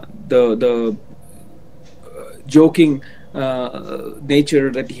joking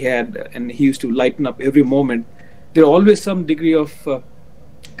nature that he had, and he used to lighten up every moment, there always some degree of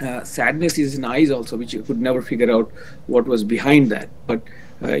sadness in his eyes also, which you could never figure out what was behind that. But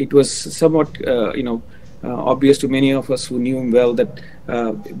it was somewhat obvious to many of us who knew him well that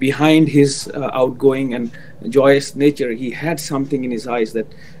behind his outgoing and joyous nature, he had something in his eyes that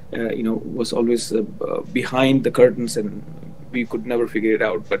was always behind the curtains, and we could never figure it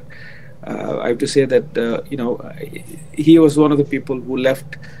out. But I have to say that he was one of the people who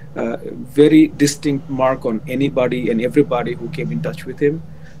left very distinct mark on anybody and everybody who came in touch with him,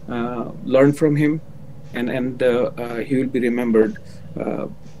 learned from him, and he will be remembered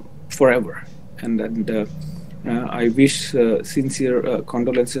forever. And I wish sincere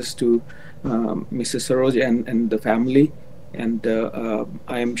condolences to Mrs. Saroj and the family, and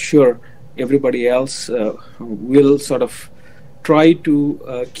I am sure everybody else will sort of try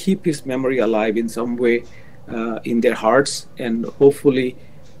to keep his memory alive in some way in their hearts, and hopefully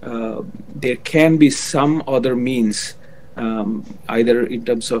there can be some other means, either in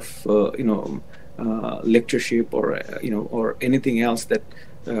terms of lectureship or anything else, that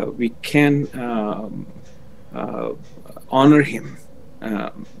we can honor him,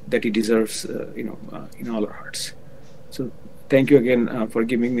 that he deserves in all our hearts. So thank you again for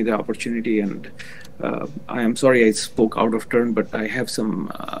giving me the opportunity, and I am sorry I spoke out of turn, but I have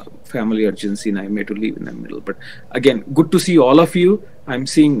some family urgency and I may to leave in the middle. But again, good to see all of you. I'm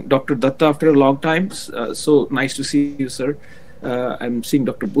seeing Dr. Datta after a long time. So nice to see you, sir. I'm seeing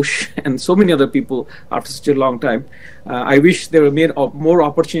Dr. Bush and so many other people after such a long time. I wish there were more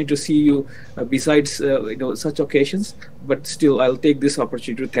opportunity to see you besides such occasions. But still, I'll take this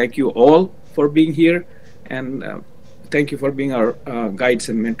opportunity to thank you all for being here, and thank you for being our guides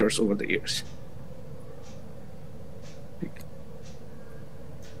and mentors over the years.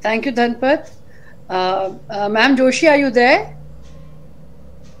 Thank you, Dhanpat. Ma'am Joshi, are you there?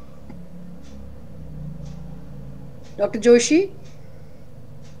 Dr. Joshi?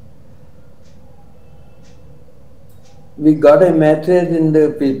 We got a message in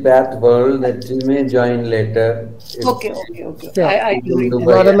the path world that she may join later. Okay. Yeah. I do.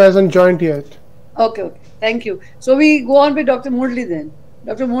 Madam hasn't joined yet. Okay. Thank you. So we go on with Dr. Murli then.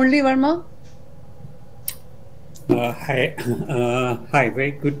 Dr. Murli Verma? Hi,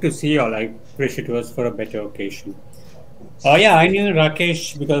 very good to see you all. I wish it was for a better occasion. Yeah, I knew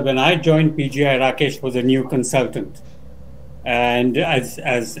Rakesh because when I joined PGI, Rakesh was a new consultant. And as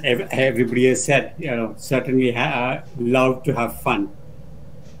everybody has said, certainly loved to have fun.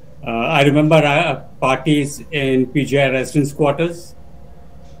 I remember parties in PGI residence quarters,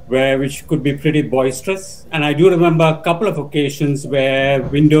 which could be pretty boisterous. And I do remember a couple of occasions where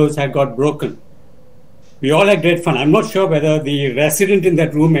windows had got broken. We all had great fun. I'm not sure whether the resident in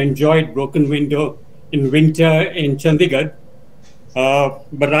that room enjoyed broken window in winter in Chandigarh,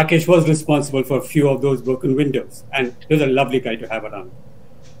 but Rakesh was responsible for a few of those broken windows, and he was a lovely guy to have around.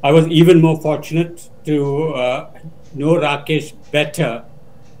 I was even more fortunate to know Rakesh better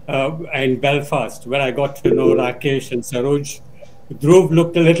in Belfast, where I got to know Rakesh and Saroj. Dhruv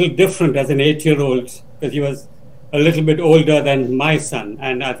looked a little different as an 8-year-old because he was a little bit older than my son,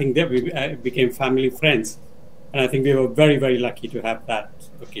 and I think that we became family friends, and I think we were very, very lucky to have that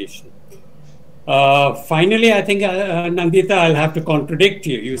occasion. Finally, I think, Nandita, I'll have to contradict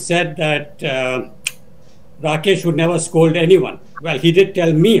you. You said that Rakesh would never scold anyone. Well, he did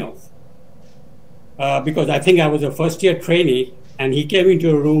tell me off, because I think I was a first-year trainee, and he came into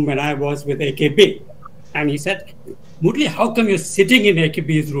a room when I was with AKB, and he said, Murli, how come you're sitting in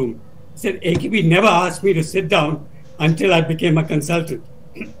AKB's room? He said, AKB never asked me to sit down until I became a consultant.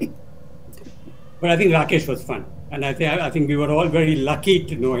 But I think Rakesh was fun. And I think we were all very lucky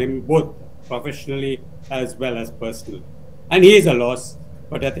to know him, both professionally as well as personally. And he is a loss,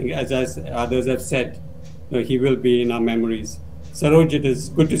 but I think as others have said, he will be in our memories. Saroj, it is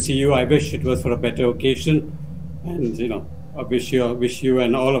good to see you. I wish it was for a better occasion. And, wish you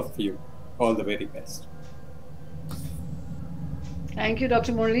and all of you all the very best. Thank you,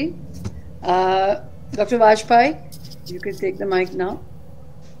 Dr. Murli. Dr. Vajpayee, you can take the mic now.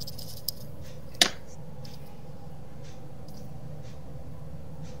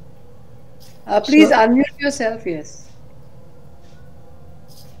 Please unmute yourself, yes.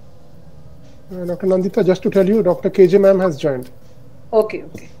 Dr. Nandita, just to tell you, Dr. KJ ma'am has joined. Okay.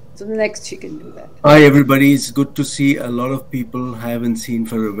 So next she can do that. Hi, everybody. It's good to see a lot of people I haven't seen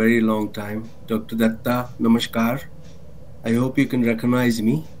for a very long time. Dr. Datta, namaskar. I hope you can recognize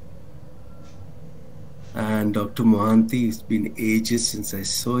me. And Dr. Mohanty, it's been ages since I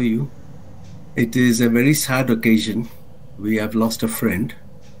saw you. It is a very sad occasion. We have lost a friend.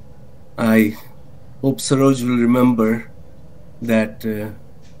 I hope Saroj will remember that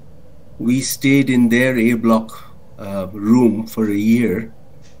we stayed in their A block room for a year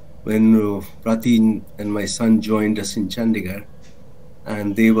when Pratin and my son joined us in Chandigarh,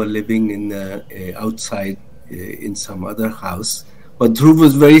 and they were living in the outside in some other house. But Dhruv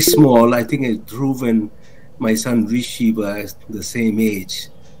was very small. I think Dhruv and my son Rishi were the same age.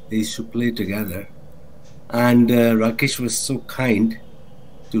 They used to play together. And Rakesh was so kind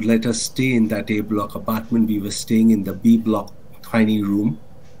to let us stay in that A block apartment. We were staying in the B block tiny room.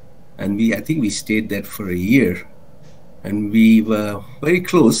 And I think we stayed there for a year. And we were very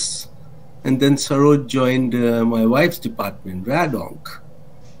close. And then Saroj joined my wife's department, Radonk.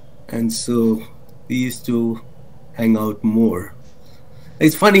 And so we used to hang out more.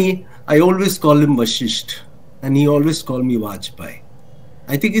 It's funny, I always call him Vasishta, and he always called me Vajpayee.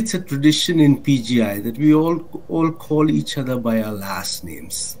 I think it's a tradition in PGI that we all call each other by our last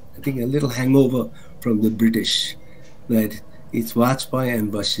names. I think a little hangover from the British, that it's Vajpayee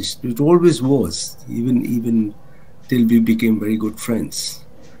and Vasishta. It always was, even till we became very good friends.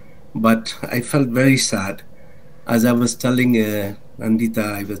 But I felt very sad. As I was telling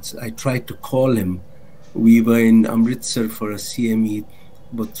Nandita, I tried to call him. We were in Amritsar for a CME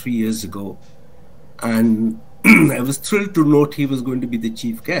about 3 years ago, and I was thrilled to note he was going to be the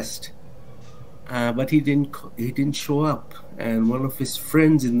chief guest, but he didn't show up. And one of his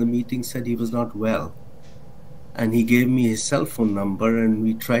friends in the meeting said he was not well, and he gave me his cell phone number, and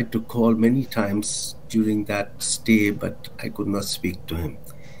we tried to call many times during that stay, but I could not speak to him.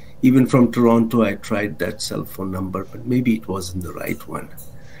 Even from Toronto, I tried that cell phone number, but maybe it wasn't the right one.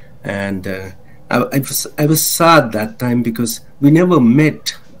 And I was sad that time because we never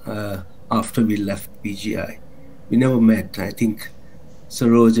met after we left PGI. We never met. I think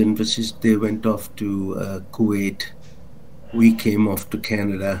Saroj and Vasishta, they went off to Kuwait. We came off to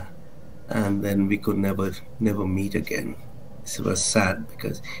Canada, and then we could never meet again. It was sad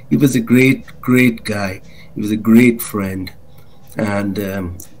because he was a great guy. He was a great friend. And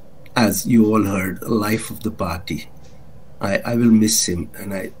as you all heard, a life of the party. I will miss him,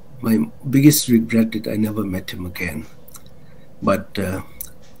 and my biggest regret is I never met him again. But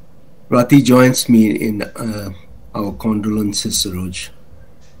Rati joins me in our condolences, Saroj,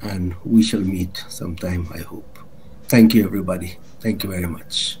 and we shall meet sometime, I hope. Thank you, everybody. Thank you very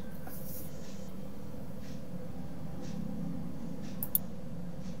much.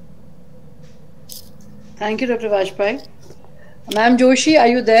 Thank you, Dr. Vajpayee. Ma'am Joshi, are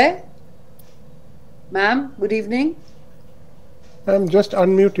you there? Ma'am, good evening. Ma'am, just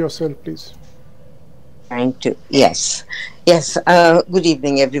unmute yourself, please. Trying to, yes. Good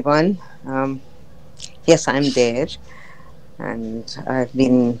evening, everyone. Yes, I'm there, and I've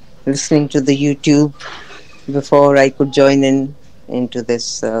been listening to the YouTube before I could join into this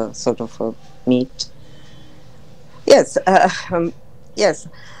sort of a meet. Yes,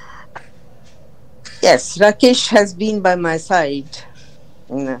 Rakesh has been by my side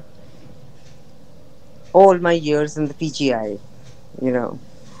in all my years in the PGI.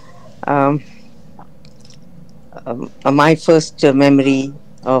 My first memory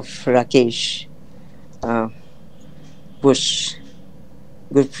of Rakesh Bush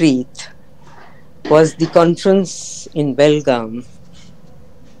Gurpreet was the conference in Belgaum,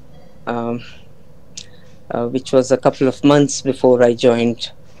 which was a couple of months before I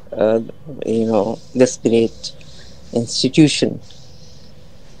joined this great institution.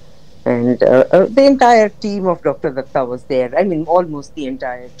 And the entire team of Dr. Datta was there. I mean, almost the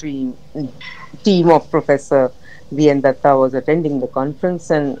entire team of Professor V.N. Datta was attending the conference,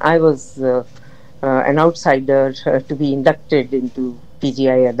 and I was an outsider to be inducted into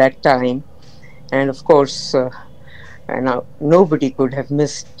PGI at that time. And of course, nobody could have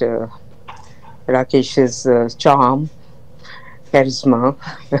missed Rakesh's charm, charisma,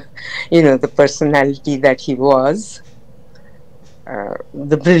 the personality that he was,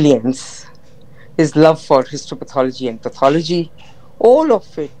 the brilliance, his love for histopathology and pathology, all of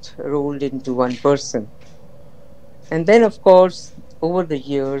it rolled into one person. And then, of course, over the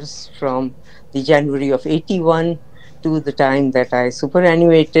years, from the January of 81 to the time that I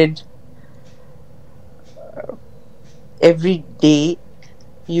superannuated, every day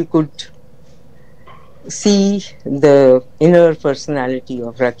you could see the inner personality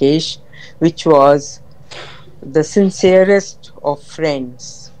of Rakesh, which was the sincerest of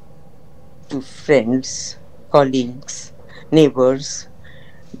friends to friends, colleagues, neighbors,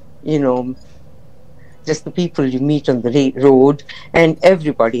 you know, just the people you meet on the road and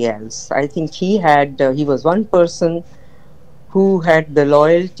everybody else. I think he was one person who had the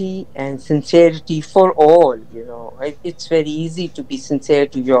loyalty and sincerity for all, you know. It's very easy to be sincere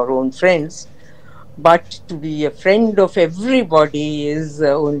to your own friends, but to be a friend of everybody is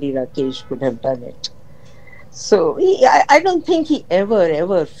only Rakesh could have done it. So I don't think he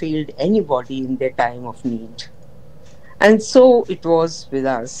ever failed anybody in their time of need. And so it was with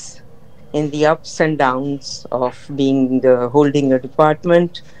us in the ups and downs of being holding a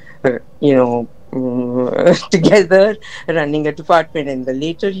department, together, running a department in the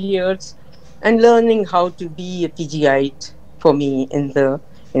later years, and learning how to be a PGite for me in the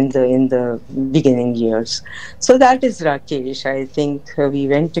beginning years. So that is Rakesh. I think we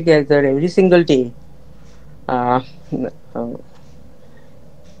went together every single day, to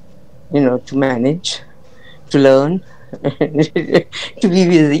manage, to learn, to be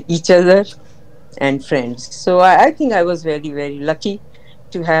with each other and friends. So I think I was very, very lucky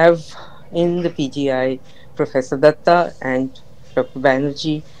to have in the PGI Professor Datta and Dr.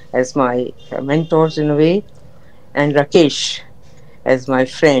 Banerjee as my mentors in a way, and Rakesh as my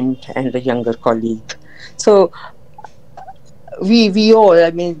friend and a younger colleague. So we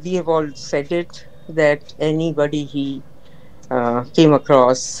all, we have all said it, that anybody he came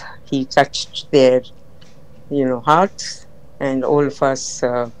across, he touched their, hearts, and all of us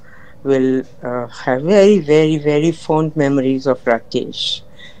will have very, very, very fond memories of Rakesh.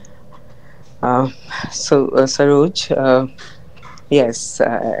 Saroj, yes,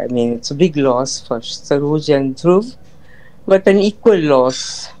 it's a big loss for Saroj and Dhruv, but an equal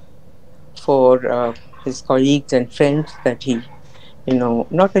loss for his colleagues and friends that he,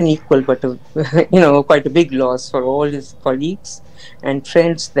 not an equal, but quite a big loss for all his colleagues and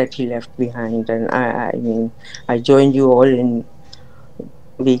friends that he left behind. And I join you all in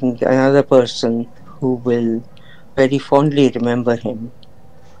being another person who will very fondly remember him,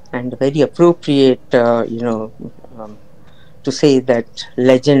 and very appropriate, to say that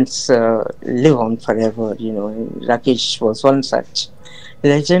legends live on forever. Rakesh was one such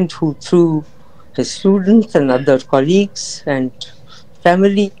legend who, through his students and other colleagues and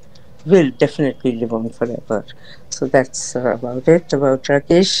family, will definitely live on forever. So that's about it about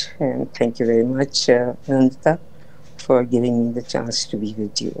Rakesh, and thank you very much, Nandita, for giving me the chance to be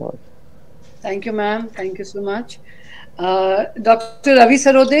with you all. Thank you, ma'am. Thank you so much. Dr. Ravi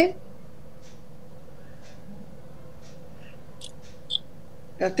Sarode?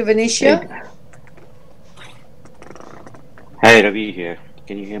 Dr. Venetia? Hi, Ravi here.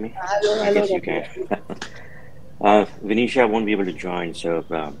 Can you hear me? Hello, I guess you can. Venetia won't be able to join, so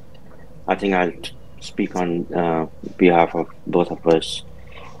I think I'll speak on behalf of both of us.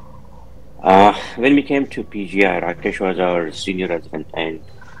 When we came to PGI, Rakesh was our senior resident, and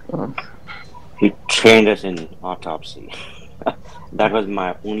he trained us in autopsy. That was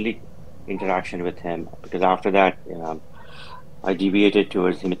my only interaction with him, because after that, I deviated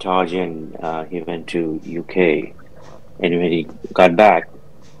towards hematology, and he went to UK. And when he got back,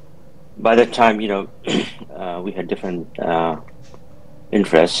 by that time, we had different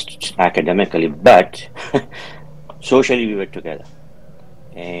interests academically, but socially we were together.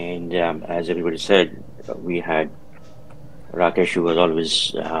 And as everybody said, we had Rakesh, who was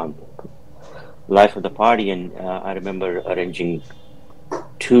always life of the party, and I remember arranging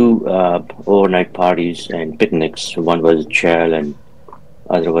 2 overnight parties and picnics. One was Chell and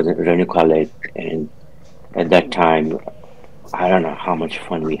other was Renuka. And at that time, I don't know how much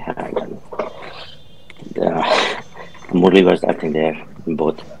fun we had. Murli was, I think, there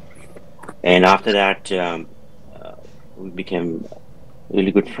both. And after that, we became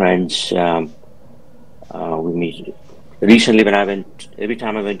really good friends. We meet recently. Every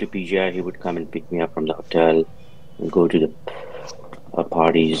time I went to PGI, he would come and pick me up from the hotel and go to the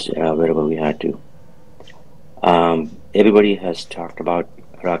parties wherever we had to. Everybody has talked about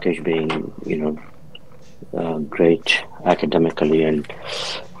Rakesh being, great academically and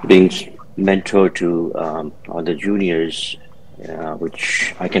being mentor to all the juniors,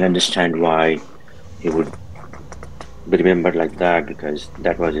 which I can understand why he would be remembered like that, because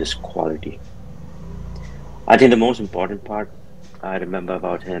that was his quality. I think the most important part I remember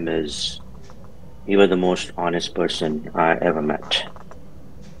about him is he was the most honest person I ever met.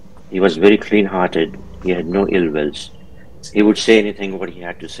 He was very clean-hearted. He had no ill wills. He would say anything what he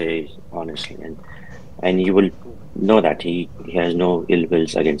had to say honestly, and you will know that he has no ill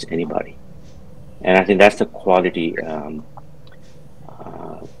wills against anybody. And I think that's the quality I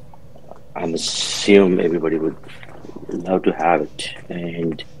assume everybody would love to have it.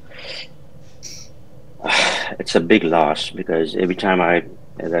 And it's a big loss because every time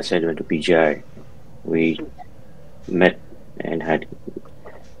as I said, went to PGI, we met and had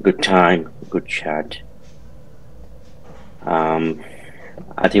good time, good chat.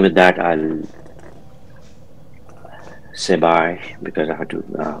 I think with that I'll say bye because I have to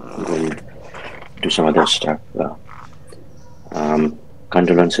go and do some other stuff.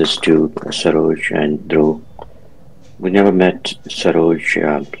 Condolences to Saroj and Dhruv. We never met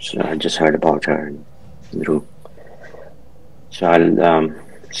Saroj, so I just heard about her and Dhruv. So I'll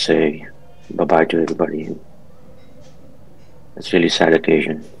say bye-bye to everybody. It's a really sad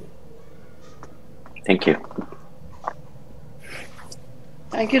occasion. Thank you.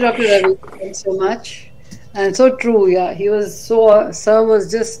 Thank you, Dr. Ravi. Thanks so much. And so true, yeah. He was so, Sir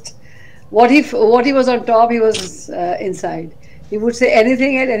was just, what he was on top, he was inside. He would say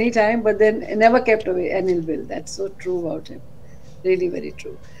anything at any time, but then never kept away an ill will. That's so true about him. Really, very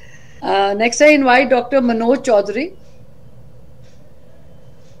true. Next, I invite Dr. Manoj Chaudhary.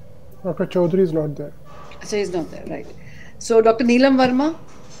 Dr. Chaudhary is not there. So he's not there, right. So, Dr. Neelam Verma,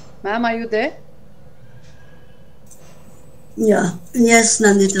 ma'am, are you there? Yeah. Yes,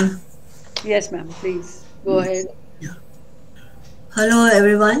 Nandita. Yes, ma'am. Please go ahead. Yeah. Hello,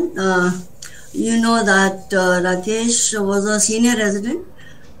 everyone. You know that Rakesh was a senior resident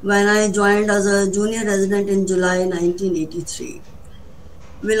when I joined as a junior resident in July 1983.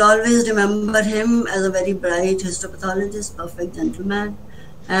 We'll always remember him as a very bright histopathologist, perfect gentleman,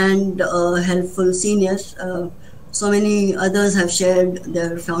 and a helpful senior. So many others have shared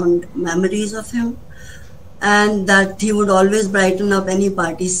their fond memories of him, and that he would always brighten up any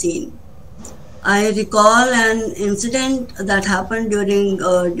party scene. I recall an incident that happened during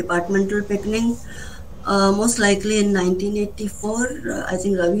a departmental picnic, most likely in 1984. I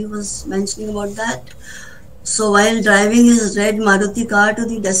think Ravi was mentioning about that. So while driving his red Maruti car to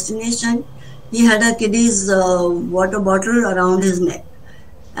the destination, he had a kiddie's water bottle around his neck,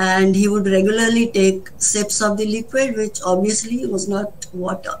 and he would regularly take sips of the liquid, which obviously was not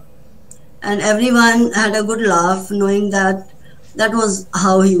water. And everyone had a good laugh, knowing that that was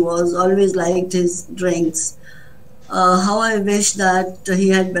how he was, always liked his drinks. How I wish that he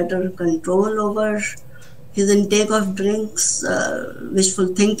had better control over his intake of drinks, wishful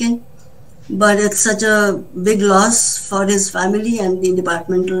thinking. But it's such a big loss for his family and the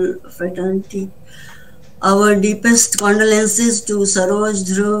departmental fraternity. Our deepest condolences to Saroj,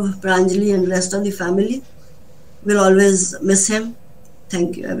 Dhruv, Pranjali and rest of the family. We'll always miss him.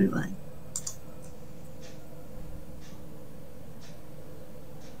 Thank you, everyone.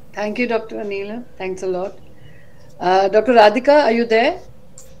 Thank you, Dr. Anila. Thanks a lot. Dr. Radhika, are you there?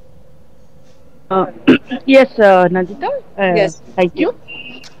 Yes, Nandita. Yes. Thank you.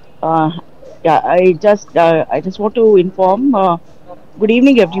 Yeah, I just want to inform. Good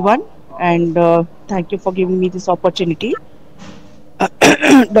evening, everyone, and thank you for giving me this opportunity.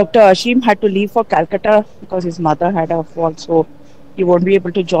 Dr. Ashim had to leave for Calcutta because his mother had a fall, so he won't be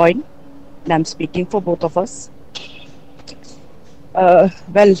able to join. And I'm speaking for both of us. Well,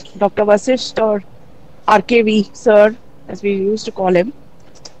 Dr. Vasishta, or RKV Sir, as we used to call him.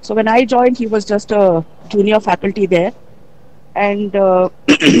 So when I joined, he was just a junior faculty there. And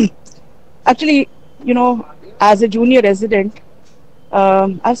actually, you know, as a junior resident,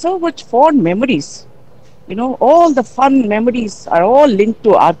 I have so much fond memories. You know, all the fun memories are all linked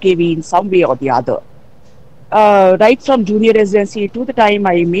to RKV in some way or the other. Right from junior residency to the time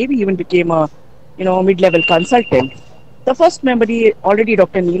I maybe even became a, you know, mid-level consultant. The first memory already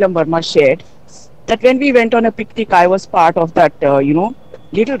Dr. Neelam Verma shared, that when we went on a picnic, I was part of that, you know,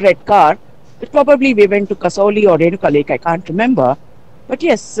 little red car. But probably we went to Kasauli or Renuka Lake, I can't remember. But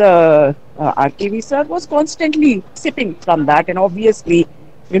yes, RKV Sir was constantly sipping from that, and obviously,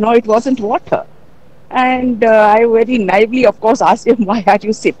 you know, it wasn't water. And I very naively, of course, asked him, why are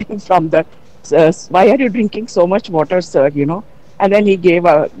you sipping from the, why are you drinking so much water, sir, you know? And then he gave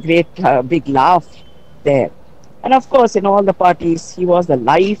a great big laugh there. And of course, in all the parties, he was the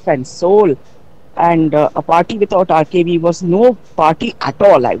life and soul. And a party without RKV was no party at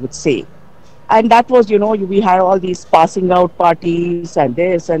all, I would say. And that was, you know, we had all these passing out parties and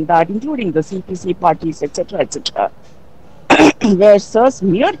this and that, including the CPC parties, etc., etc., where Sir's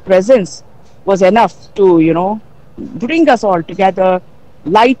mere presence was enough to, bring us all together,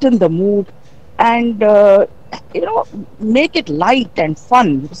 lighten the mood, and, make it light and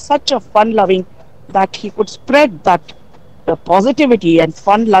fun. Such a fun-loving that he could spread that positivity and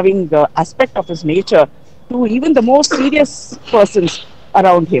fun-loving aspect of his nature to even the most serious persons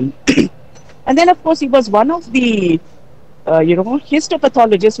around him. And then, of course, he was one of the,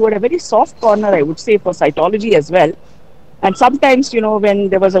 histopathologists who had a very soft corner, I would say, for cytology as well. And sometimes, when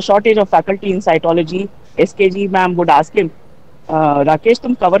there was a shortage of faculty in cytology, SKG ma'am would ask him, Rakesh,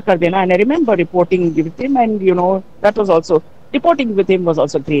 tum cover kar dena. And I remember reporting with him, and, that was also, reporting with him was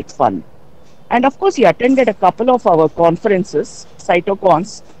also great fun. And of course, he attended a couple of our conferences,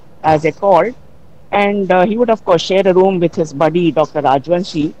 cytocons, as they're called. And he would, of course, share a room with his buddy, Dr.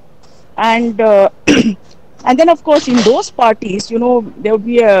 Rajvanshi. And and then, of course, in those parties, there would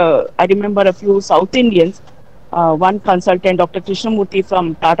be I remember a few South Indians, one consultant, Dr. Krishnamurthy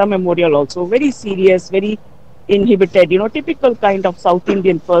from Tata Memorial also, very serious, very inhibited, typical kind of South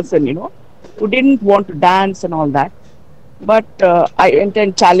Indian person, who didn't want to dance and all that. But I went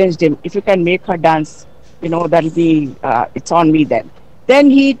and challenged him, if you can make her dance, that'll be, it's on me then. Then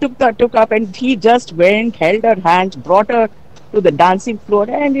he took up and he just went, held her hands, brought her to the dancing floor,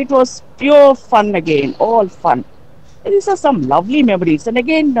 and it was pure fun again, all fun. These are some lovely memories. And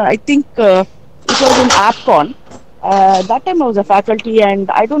again, I think it was in AppCon. That time I was a faculty, and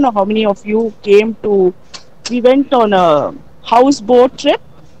I don't know how many of you came to, we went on a houseboat trip,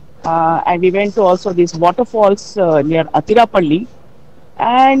 and we went to also these waterfalls near Atirapalli.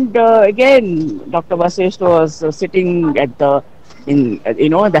 And again, Dr. Vasishta was sitting at the,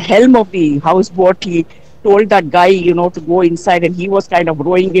 the helm of the houseboat. He told that guy, to go inside, and he was kind of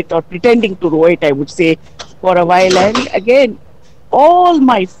rowing it or pretending to row it, I would say, for a while. And again, all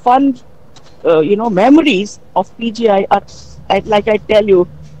my fun, memories of PGI are, like I tell you,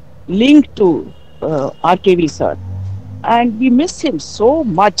 linked to RKV Sir. And we miss him so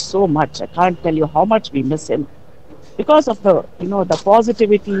much, so much. I can't tell you how much we miss him because of the, the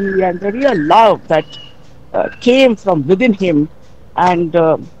positivity and the real love that came from within him. And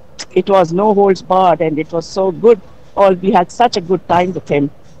it was no holds barred, and it was so good. We had such a good time with him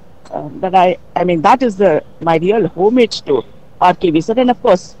that I mean, that is my real homage to RKV Sir. And of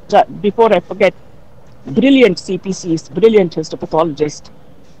course, before I forget, brilliant CPCs, brilliant histopathologists.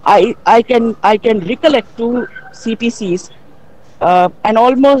 I can recollect 2 CPCs, and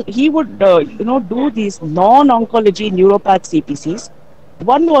almost he would do these non-oncology neuropath CPCs.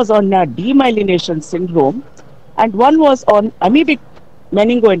 One was on demyelination syndrome, and one was on amoebic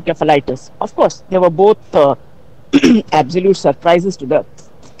meningoencephalitis. Of course, they were both absolute surprises to the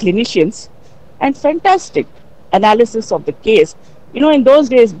clinicians, and fantastic analysis of the case. In those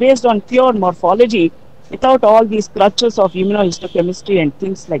days, based on pure morphology, without all these crutches of immunohistochemistry and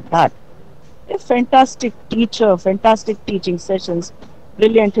things like that. A fantastic teacher, fantastic teaching sessions,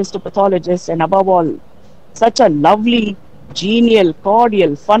 brilliant histopathologist, and above all, such a lovely, genial,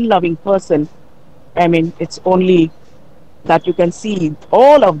 cordial, fun-loving person. I mean, it's only that you can see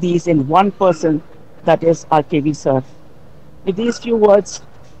all of these in one person, that is RKV Sir. With these few words,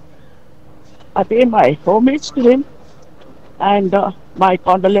 I pay my homage to him and my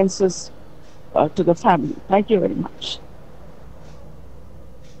condolences to the family. Thank you very much.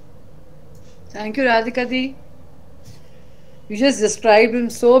 Thank you, Radhika Di. You just described him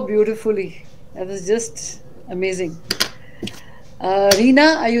so beautifully. That was just amazing.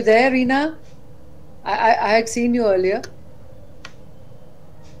 Reena, are you there, Reena? I had seen you earlier.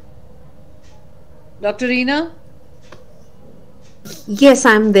 Dr. Reena? Yes,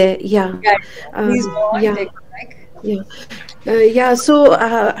 I'm there. Yeah. Please go on. Yeah. Take the mic. Yeah. So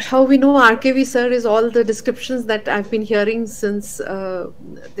how we know RKV Sir is all the descriptions that I've been hearing since the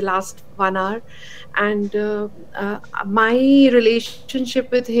last 1 hour. And my relationship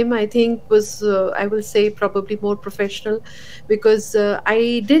with him, I think, was, I will say, probably more professional, because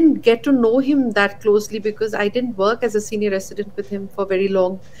I didn't get to know him that closely because I didn't work as a senior resident with him for very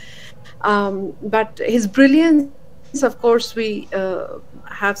long. But his brilliance, of course, we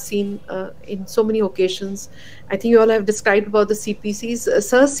have seen in so many occasions. I think you all have described about the CPCs.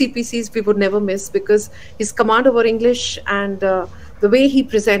 Sir's CPCs we would never miss, because his command over English and the way he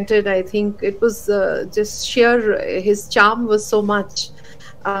presented, I think it was just sheer, his charm was so much.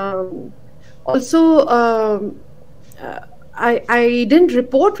 Also, I didn't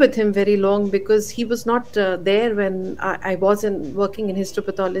report with him very long because he was not there when I wasn't working in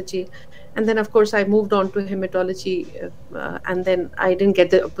histopathology. And then, of course, I moved on to hematology, and then I didn't get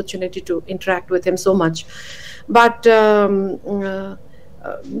the opportunity to interact with him so much. But yeah,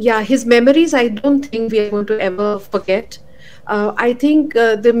 his memories, I don't think we are going to ever forget. I think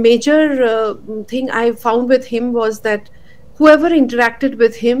the major thing I found with him was that whoever interacted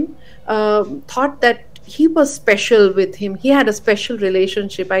with him thought that he was special with him. He had a special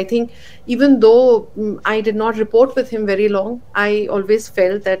relationship. I think even though I did not report with him very long, I always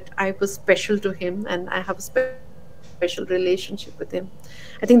felt that I was special to him and I have a special relationship with him.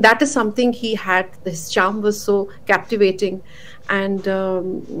 I think that is something he had. His charm was so captivating. And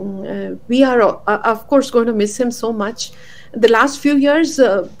we are, of course, going to miss him so much. The last few years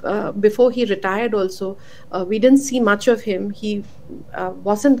before he retired also, we didn't see much of him. He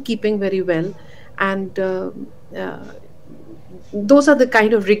wasn't keeping very well. And those are the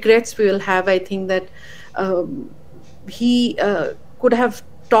kind of regrets we will have. I think that he could have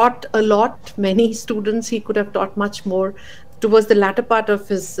taught a lot, many students. He could have taught much more. Towards the latter part of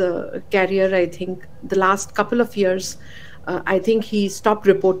his career, I think the last couple of years, I think he stopped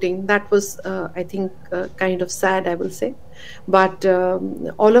reporting. That was, I think, kind of sad, I will say. But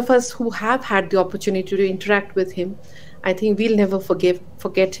all of us who have had the opportunity to interact with him, I think we'll never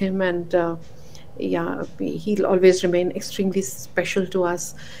forget him. And yeah, he'll always remain extremely special to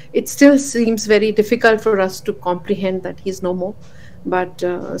us. It still seems very difficult for us to comprehend that he's no more. But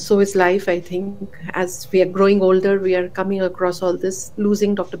so is life, I think. As we are growing older, we are coming across all this,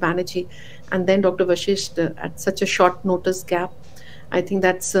 losing Dr. Banerjee and then Dr. Vasishta at such a short notice gap. I think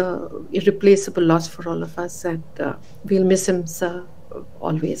that's a irreplaceable loss for all of us, and we'll miss him, sir,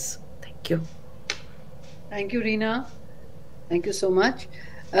 always. Thank you. Thank you, Reena. Thank you so much.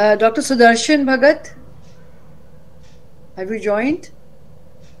 Dr. Sudarshan Bhagat, have you joined?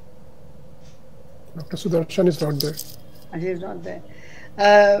 Dr. Sudarshan is not there. He is not there.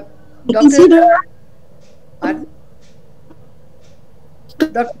 Dr.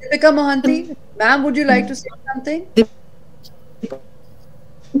 Deepika Mohanty, ma'am, would you like to say something?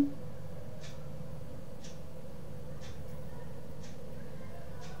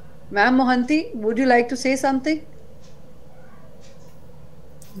 Ma'am Mohanty, would you like to say something?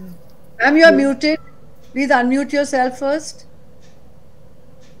 Ma'am, you are muted. Please unmute yourself first.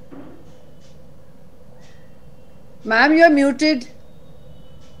 Ma'am, you are muted.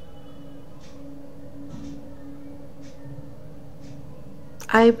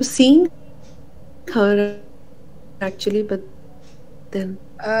 I was seeing her actually, but then.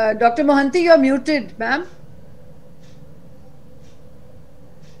 Dr. Mohanty, you are muted, ma'am.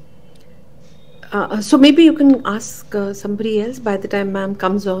 So maybe you can ask somebody else by the time ma'am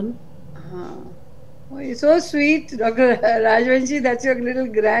comes on. Oh, you're so sweet, Dr. Rajvanshi. That's your little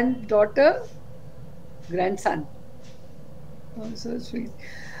granddaughter, grandson. Oh, so sweet.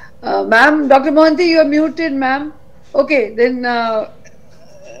 Ma'am, Dr. Mohanty, you are muted, ma'am. Okay, then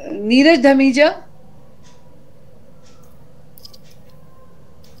Neeraj Dhamija.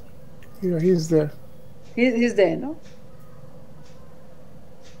 Yeah, he's there. He's there, no?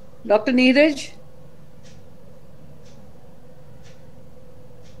 Dr. Neeraj.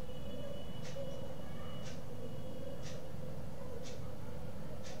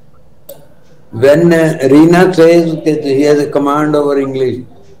 When Reena says that he has a command over English,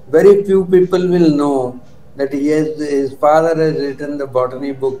 very few people will know that his father has written the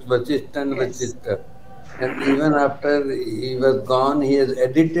botany books, Vasishta and Vasishta. And even after he was gone, he has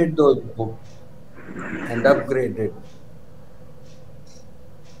edited those books and upgraded.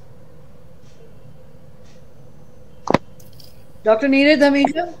 Dr. Neeraj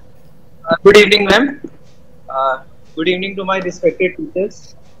Dhamija. Good evening, ma'am. Good evening to my respected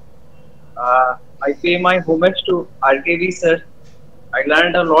teachers. I pay my homage to RRV Sir. I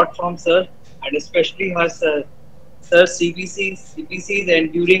learned a lot from Sir, and especially her Sir's CPCs,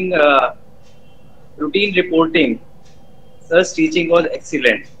 and during routine reporting, Sir's teaching was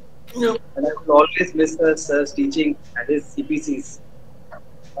excellent. And I will always miss Sir's teaching and his CPCs.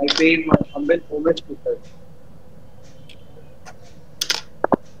 I pay my humble homage to Sir.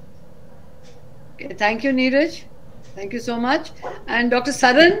 Okay, thank you, Neeraj. Thank you so much. And Dr.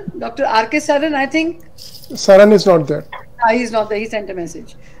 Saran, Dr. R.K. Saran, I think. Saran is not there. He's not there. He sent a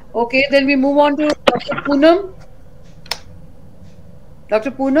message. Okay, then we move on to Dr. Poonam.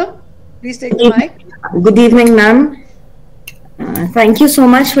 Dr. Poonam, please take the mic. Good evening, ma'am. Thank you so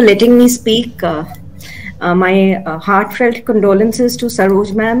much for letting me speak. My heartfelt condolences to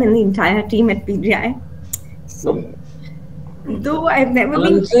Saroj ma'am and the entire team at PGI. So, though I've never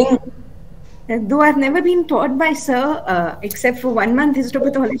been taught by Sir, except for 1 month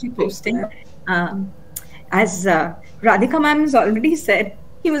histopathology posting. As Radhika ma'am has already said,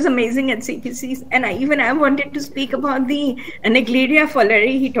 he was amazing at CPCs. And I wanted to speak about the Negleria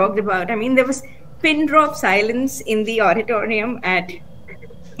fowleri he talked about. I mean, there was pin drop silence in the auditorium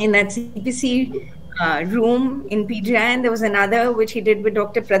in that CPC room in PGI, and there was another which he did with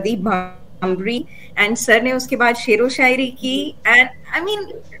Dr. Pradeep Bhambri, and Sir ne uske baad Shero Shairi ki, and I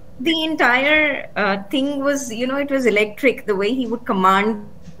mean the entire thing was, you know, it was electric, the way he would command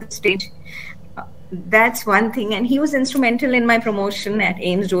the stage. That's one thing, and he was instrumental in my promotion at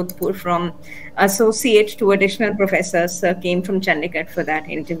AIIMS Jodhpur from associate to additional professor. Sir came from Chandigarh for that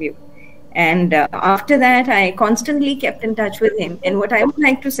interview. And after that, I constantly kept in touch with him. And what I would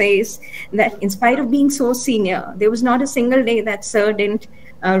like to say is that in spite of being so senior, there was not a single day that Sir didn't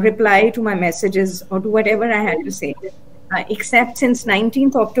reply to my messages or to whatever I had to say, except since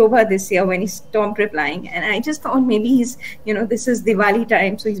 19th October this year when he stopped replying. And I just thought maybe he's, you know, this is Diwali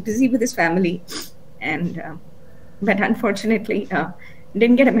time, so he's busy with his family. And but unfortunately,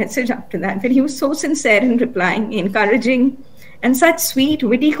 didn't get a message after that. But he was so sincere in replying, encouraging, and such sweet,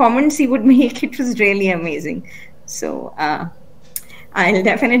 witty comments he would make. It was really amazing. So I'll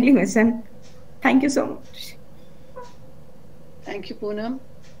definitely miss him. Thank you so much. Thank you, Poonam.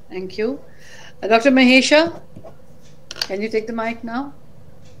 Thank you. Dr. Mahesha, can you take the mic now?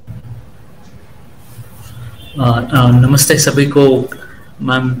 नमस्ते सभी को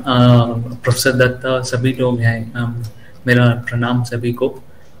ma'am, professor Dutta, सभी लोग हैं ma'am, मेरा प्रणाम सभी को।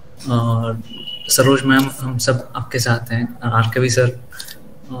 सरोज मैम, हम सब आपके साथ हैं, आरकेवी सर,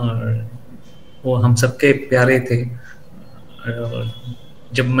 और वो हम सबके प्यारे थे।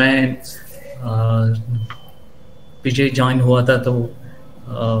 जब मैं पीजे ज्वाइन हुआ था तो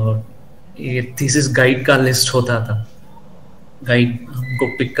ये थीसिस गाइड का लिस्ट होता था, गाइड हमको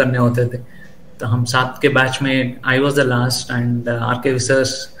पिक करने होते थे, तो हम साथ के बैच में I was the last and RKV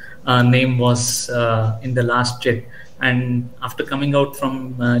Sir's name was in the last check. And after coming out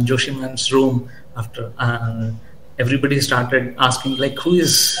from Joshi ma'am's room, after everybody started asking like who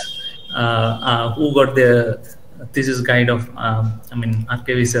got the thesis guide of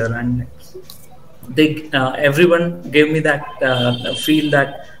RKV Sir, and they everyone gave me that feel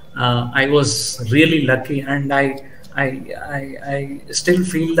that I was really lucky, and I still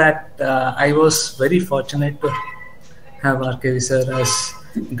feel that I was very fortunate to have RKV Sir as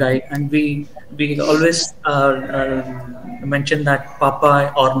guide. And we always mention that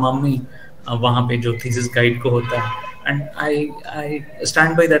Papa or Mummy वहाँ पे जो thesis guide को होता है, and I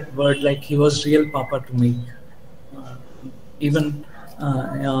stand by that word, like he was real Papa to me. Even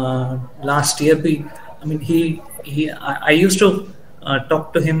last year भी, I mean I used to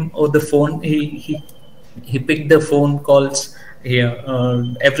talk to him over the phone. He picked the phone calls here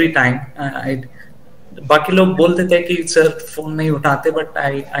every time. बाकी लोग बोलते थे कि sir phone नहीं उठाते, but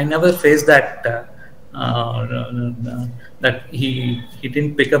I never faced that that he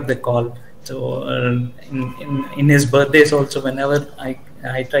didn't pick up the call. So in his birthdays also, whenever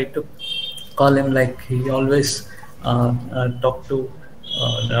I tried to call him, like he always talked to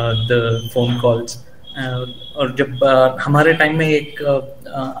the phone calls. और जब हमारे time में एक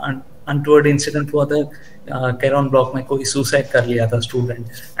untoward incident हुआ था, कैरॉन block में कोई suicide कर लिया था student,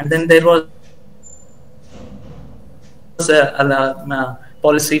 and then there was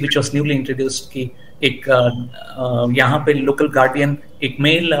policy which was newly introduced कि एक यहाँ पे लोकल गार्डियन, एक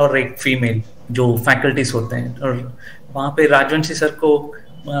मेल और एक फीमेल जो फैकल्टीज होते हैं, और वहाँ पे राजवंशी सर को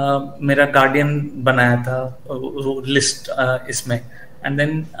मेरा गार्डियन बनाया था वो लिस्ट इसमें। And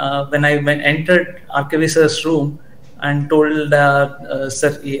then when I entered RKV Sir's room and told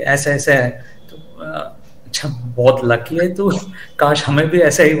sir ये ऐसा ऐसा है, तो अच्छा बहुत लकी है तो काश हमें भी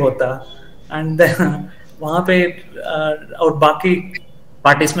ऐसा ही होता। एंड वहाँ पे और बाकी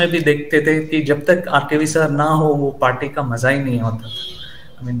पार्टीज में भी देखते थे कि जब तक RKV Sir ना हो वो पार्टी का मजा ही नहीं होता।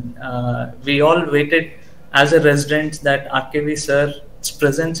 I mean we all waited as a residents that RKV Sir's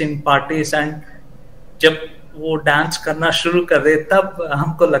presence in parties, and जब वो डांस करना शुरू कर दे तब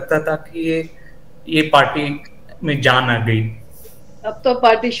हमको लगता था कि ये पार्टी में जान आ गई, अब तो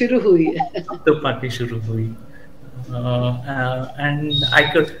पार्टी शुरू हुई है। अब तो पार्टी शुरू हुई। And I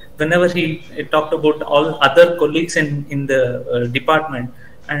could, whenever he talked about all other colleagues in the department,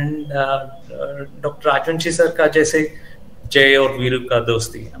 and Dr. Rajvanshi Sir का जैसे जय और वीरू का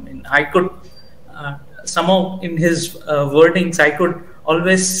दोस्ती, I mean I could somehow in his wordings I could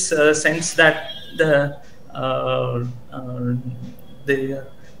always sense that the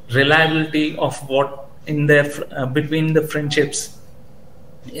reliability of what in their between the friendships.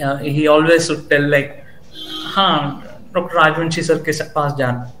 He always would tell like हाँ doctor Rajvanshi sir के पास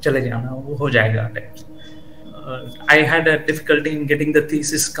चले जाना, वो हो जाएगा। I had a difficulty in getting the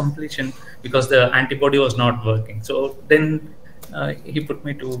thesis completion because the antibody was not working. So then he put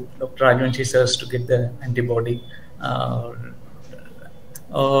me to Dr. Rajvanshi Sir's to get the antibody.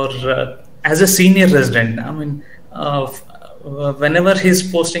 Or as a senior resident, I mean, whenever his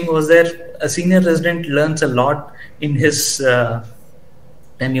posting was there, a senior resident learns a lot in his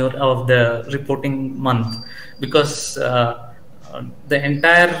tenure of the reporting month, because the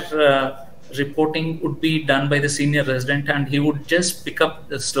entire reporting would be done by the senior resident, and he would just pick up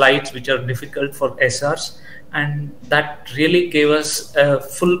the slides which are difficult for SRs, and that really gave us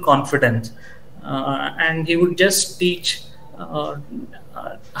full confidence. And he would just teach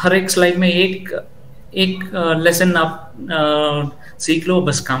हर एक slide में एक lesson आप सीख लो,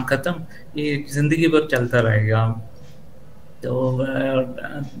 बस काम खत्म, ये जिंदगी भर चलता रहेगा. तो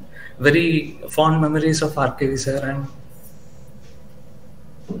very fond memories of आरकेवी sir, and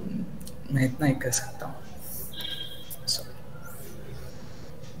मैं इतना ही कह सकता हूँ.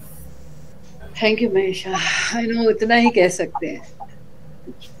 Thank you Mahesh. I know इतना ही कह सकते हैं.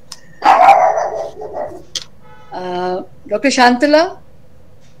 Doctor Shantla.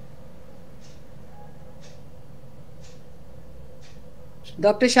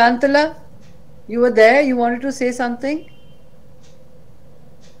 Dr. Shantala, you were there. You wanted to say something?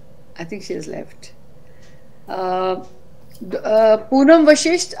 I think she has left. Poonam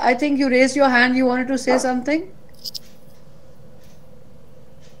Vasishta, I think you raised your hand. You wanted to say something?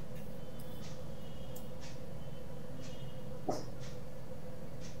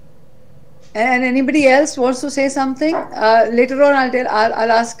 And anybody else wants to say something? Later on,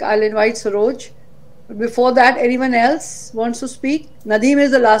 I'll invite Saroj. Before that, anyone else wants to speak? Nadeem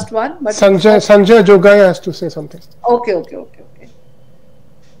is the last one. But Sanjay Jogai has to say something. Okay.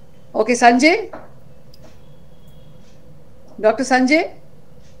 Okay, Sanjay. Dr. Sanjay.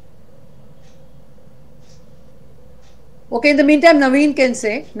 Okay, in the meantime, Naveen can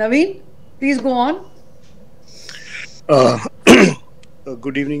say. Naveen, please go on.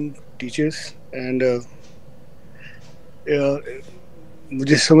 Good evening, teachers. And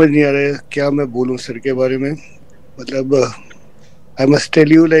मुझे समझ नहीं आ रहा है क्या मैं बोलूं sir के बारे में. मतलब I must tell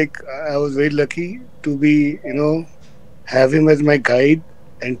you, like, I was very lucky to be, have him as my guide,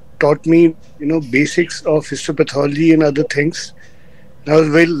 and taught me, basics of histopathology and other things. And I was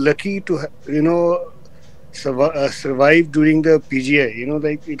very lucky to, survive during the PGI.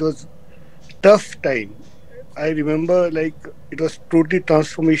 Like, it was tough time. I remember, like, it was totally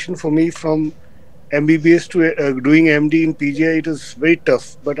transformation for me from MBBS to doing MD in PGI. It was very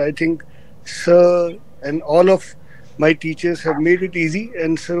tough, but I think Sir and all of my teachers have made it easy,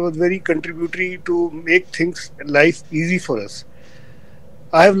 and Sir was very contributory to make things, life easy for us.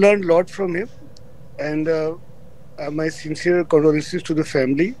 I have learned a lot from him, and my sincere condolences to the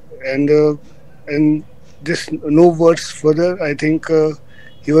family, and just no words further. I think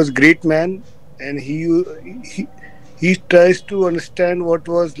he was a great man, and he tries to understand what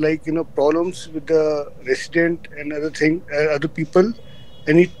was like, problems with the resident and other people,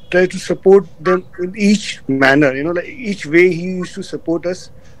 and he tries to support them in each manner, like each way he used to support us,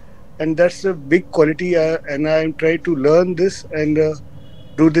 and that's a big quality. And I'm trying to learn this and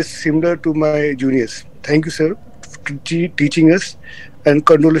do this similar to my juniors. Thank you, sir, for teaching us, and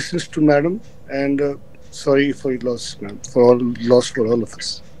condolences to madam, and sorry for your loss, ma'am, for all of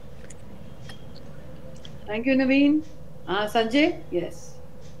us. Thank you, Naveen. Sanjay? Yes.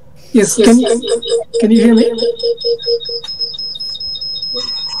 Yes. Can you hear me?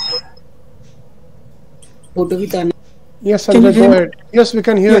 Yes, Sanjay, go ahead. Yes, we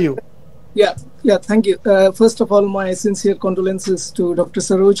can hear you. Yeah, thank you. First of all, my sincere condolences to Dr.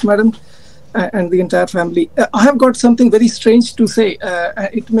 Saroj, madam, and the entire family. I have got something very strange to say.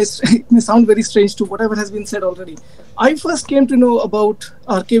 It may sound very strange to whatever has been said already. I first came to know about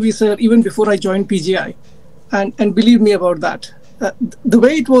RKV Sir even before I joined PGI. And believe me about that. The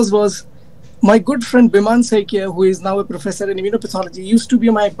way it was my good friend Biman Saikia, who is now a professor in immunopathology, used to be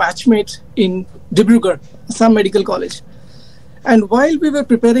my batchmate in Dibrugarh, Assam Medical College. And while we were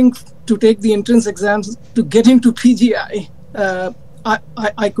preparing to take the entrance exams to get into PGI,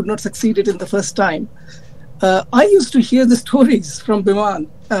 I could not succeed it in the first time. I used to hear the stories from Biman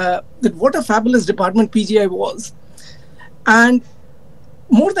that what a fabulous department PGI was. And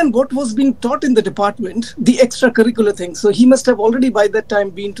more than what was being taught in the department, the extracurricular things. So he must have already by that time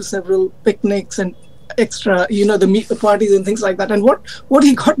been to several picnics and extra, the parties and things like that. And what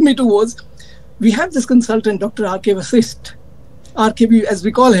he got me to was, we have this consultant, Dr. R.K. Vasishta, RKB as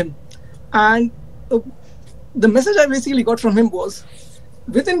we call him. And the message I basically got from him was,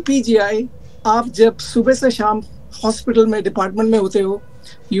 within PGI, आप जब सुबह से शाम hospital में department में होते हो,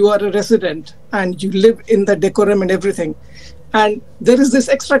 you are a resident and you live in the decorum and everything. And there is this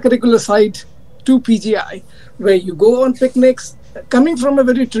extracurricular side to PGI where you go on picnics. Coming from a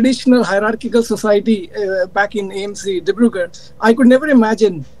very traditional hierarchical society back in AMC Dibrugarh, I could never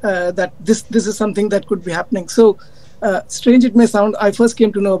imagine that this is something that could be happening. So strange it may sound, I first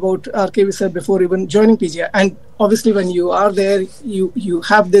came to know about RKV Sir before even joining PGI. And obviously, when you are there, you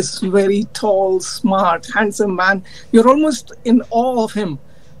have this very tall, smart, handsome man. You're almost in awe of him,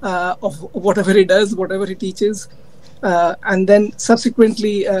 of whatever he does, whatever he teaches. And then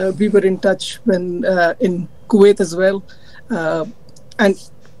subsequently, we were in touch when in Kuwait as well. And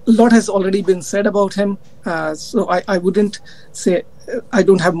a lot has already been said about him. So I wouldn't say, I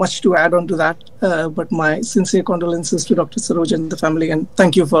don't have much to add on to that. But my sincere condolences to Dr. Saroj and the family. And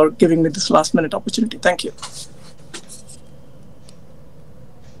thank you for giving me this last minute opportunity. Thank you.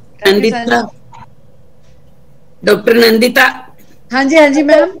 Nandita. Dr. Nandita. Hanji,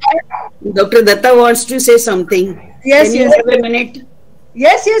 ma'am. Dr. Datta wants to say something. Yes, Can you yes. have a minute?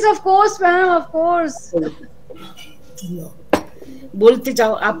 Yes, of course, ma'am, of course. बोलते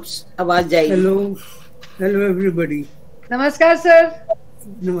जाओ आप आवाज जाएगी. Hello everybody. Namaskar, sir.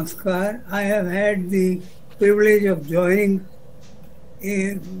 Namaskar. I have had the privilege of joining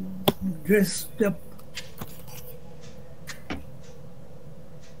a dressed up.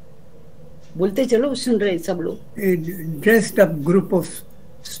 बोलते चलो सुन रहे सब लोग. A dressed up group of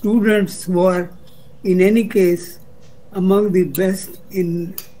students who are, in any case, among the best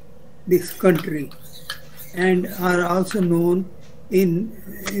in this country and are also known in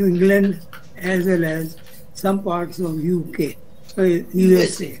England as well as some parts of UK,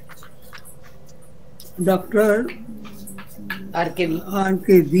 USA. Dr.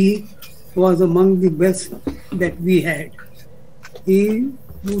 RKV was among the best that we had. He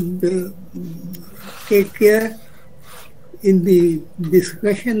would take care in the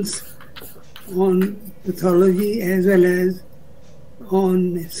discussions on pathology as well as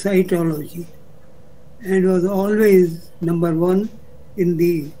on cytology, and was always number one in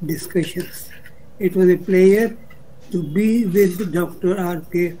the discussions. It was a pleasure to be with Dr.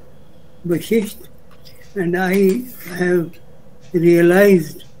 R.K. Vasishta, and I have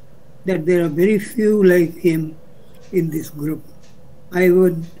realized that there are very few like him in this group. I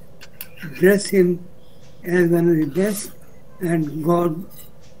would address him as one of the best, and God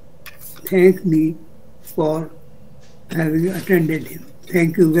thank me for having attended him.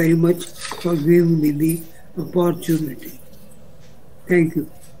 Thank you very much for giving me the opportunity. Thank you.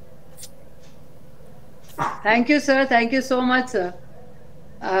 Thank you, sir. Thank you so much, sir.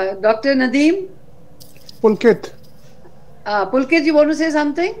 Dr. Nadeem? Pulkit. Pulkit, you want to say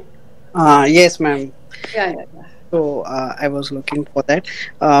something? Yes, ma'am. Yeah. So I was looking for that.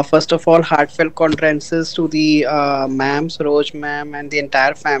 First of all, heartfelt condolences to the ma'am, Saroj ma'am, and the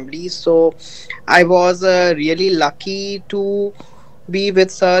entire family. So I was really lucky to be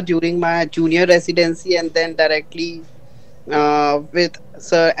with Sir during my junior residency, and then directly with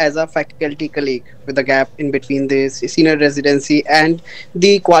Sir as a faculty colleague, with a gap in between the senior residency. And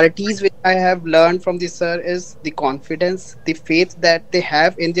the qualities which I have learned from the Sir is the confidence, the faith that they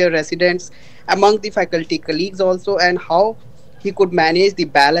have in their residents, among the faculty colleagues also, and how he could manage the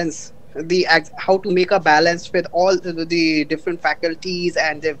balance, how to make a balance with all the different faculties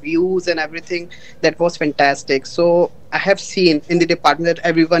and their views and everything. That was fantastic. So I have seen in the department that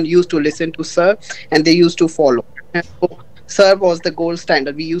everyone used to listen to Sir and they used to follow. And so Sir was the gold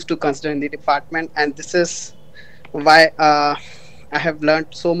standard we used to consider in the department, and this is why I have learned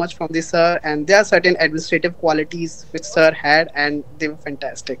so much from this Sir, and there are certain administrative qualities which Sir had, and they were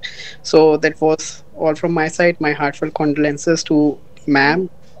fantastic. So that was all from my side. My heartfelt condolences to ma'am,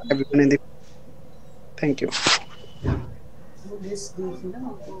 everyone in the. Thank you.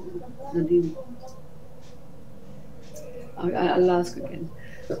 I'll ask again.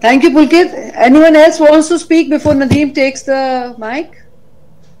 Thank you, Pulkit. Anyone else wants to speak before Nadeem takes the mic?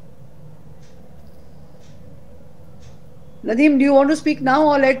 Nadeem, do you want to speak now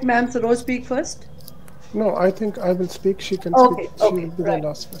or let Ma'am Saroj speak first? No, I think I will speak. She can Okay, speak. She okay, will be right. the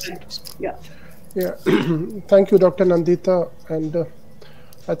last person to speak. Yeah. Thank you, Dr. Nandita. And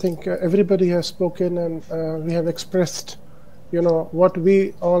I think everybody has spoken, and we have expressed, what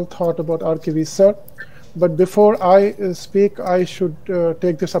we all thought about RKV Sir. But before I speak, I should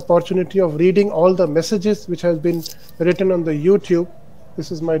take this opportunity of reading all the messages which has been written on the YouTube.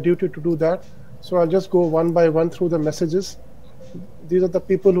 This is my duty to do that. So I'll just go one by one through the messages. These are the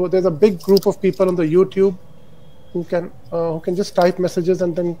people there's a big group of people on the YouTube who can just type messages,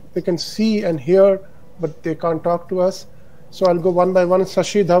 and then they can see and hear, but they can't talk to us. So I'll go one by one.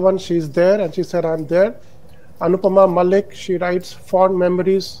 Sashi Dhawan, she's there, and she said, I'm there. Anupama Malik, she writes fond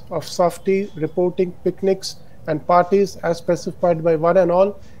memories of Safti, reporting picnics and parties as specified by one and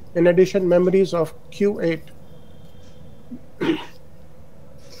all. In addition, memories of Q8.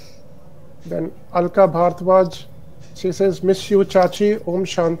 Then Alka Bhartwaj, she says, miss you, Chachi, Om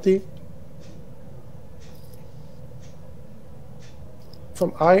Shanti.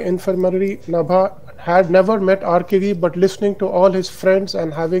 from I Infirmary, Nabha, had never met RKV, but listening to all his friends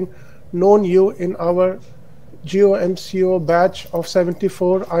and having known you in our GOMCO batch of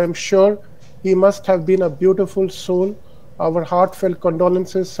 74, I am sure he must have been a beautiful soul. Our heartfelt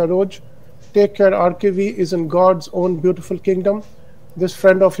condolences, Saroj. Take care, RKV is in God's own beautiful kingdom. This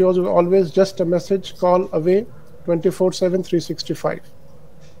friend of yours was always just a message call away, 24/7, 365.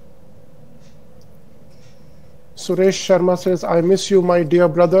 Suresh Sharma says, I miss you, my dear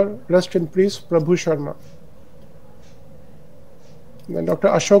brother. Rest in peace, Prabhu Sharma. Then Dr.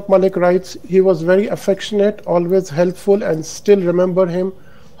 Ashok Malik writes, he was very affectionate, always helpful, and still remember him,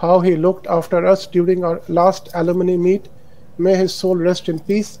 how he looked after us during our last alumni meet. May his soul rest in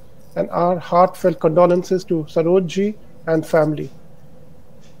peace, and our heartfelt condolences to Sarojji and family.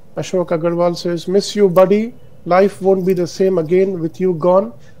 Ashok Agarwal says, miss you, buddy. Life won't be the same again with you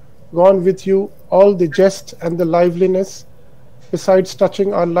gone. Gone with you all the jest and the liveliness, besides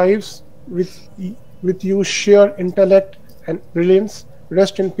touching our lives with you sheer intellect and brilliance.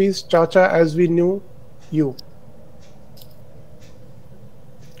 Rest in peace, Chacha, as we knew you.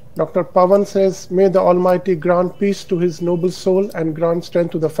 Dr. Pavan says, may the Almighty grant peace to his noble soul and grant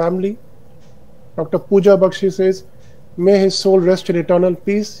strength to the family. Dr. Pooja Bakshi says, may his soul rest in eternal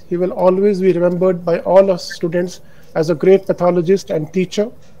peace. He will always be remembered by all us students as a great pathologist and teacher.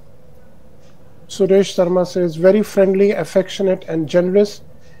 Suresh Sharma says, very friendly, affectionate, and generous.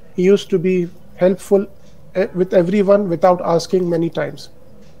 He used to be helpful with everyone without asking many times.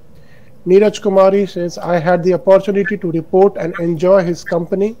 Neeraj Kumari says, I had the opportunity to report and enjoy his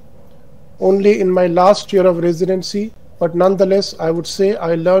company only in my last year of residency, but nonetheless, I would say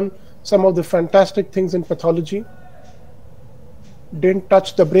I learned some of the fantastic things in pathology. Didn't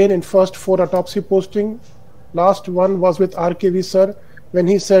touch the brain in first 4 autopsy posting. Last one was with RKV Sir when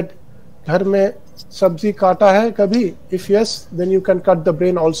he said, घर में सब्जी काटा है कभी? If yes, then you can cut the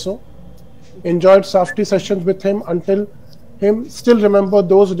brain also. Enjoyed safety sessions with him until him. Still remember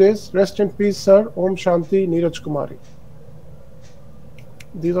those days. Rest in peace, sir. Om Shanti, Neeraj Kumari.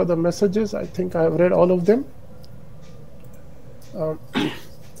 These are the messages. I think I have read all of them.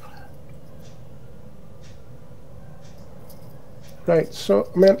 Right. So,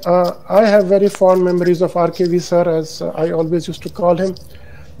 I have very fond memories of RKV Sir, as I always used to call him.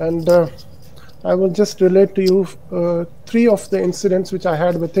 And I will just relate to you 3 of the incidents which I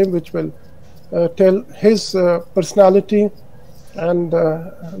had with him, which will tell his personality and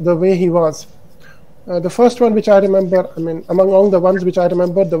the way he was. The first one which I remember, among all the ones which I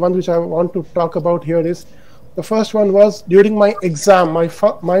remember, the one which I want to talk about here is, the first one was during my exam, my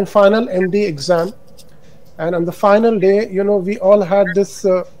final MD exam. And on the final day, we all had this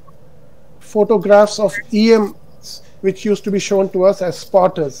photographs of EM which used to be shown to us as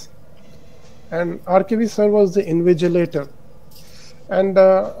spotters. And RKV Sir was the invigilator.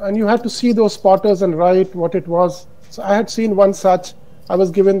 And you had to see those spotters and write what it was. So I had seen one such. I was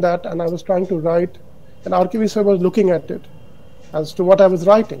given that and I was trying to write. And RKV Sir was looking at it as to what I was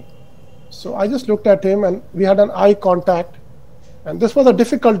writing. So I just looked at him and we had an eye contact. And this was a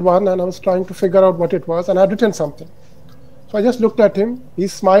difficult one and I was trying to figure out what it was and I had written something. So I just looked at him. He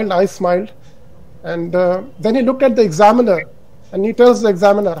smiled, I smiled. And then he looked at the examiner and he tells the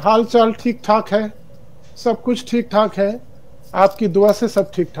examiner, हाल चाल ठीक ठाक है, सब कुछ ठीक ठाक है, आपकी दुआ से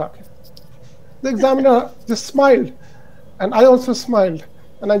सब ठीक ठाक है. The examiner just smiled and I also smiled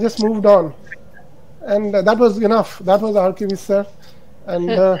and I just moved on. And that was enough. That was RKV Sir. And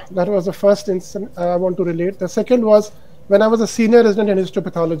that was the first incident I want to relate. The second was when I was a senior resident in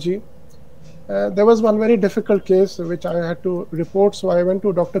histopathology. There was one very difficult case which I had to report. So I went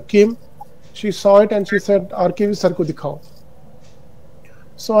to Dr. Kim. She saw it and she said, RKV Sir ko dikhao.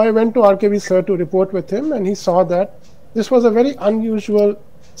 So I went to RKV Sir to report with him and he saw that this was a very unusual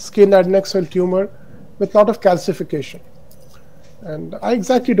skin adnexal tumor with a lot of calcification. And I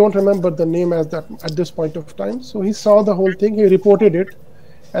exactly don't remember the name as that at this point of time. So he saw the whole thing, he reported it.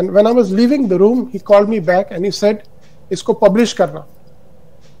 And when I was leaving the room, he called me back and he said, isko publish karna.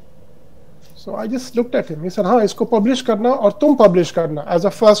 So I just looked at him. He said, हाँ, isko publish karna और तुम publish karna as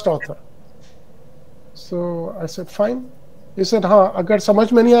a first author. So I said, fine. He said, हाँ, अगर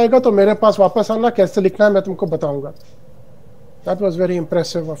समझ में नहीं आएगा तो मेरे पास वापस आना, कैसे लिखना है मैं तुमको बताऊंगा. That was very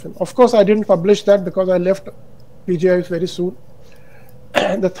impressive of him. Of course, I didn't publish that because I left PGI very soon.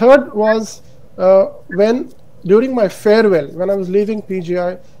 The third was when during my farewell, when I was leaving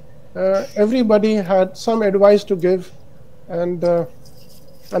PGI, everybody had some advice to give, and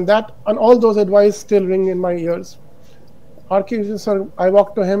all those advice still ring in my ears. RKV Sir, I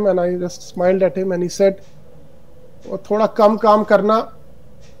walked to him and I just smiled at him and he said, थोड़ा कम काम करना,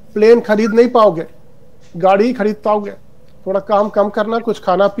 plane खरीद नहीं पाओगे, गाड़ी खरीद पाओगे, थोड़ा काम कम करना, कुछ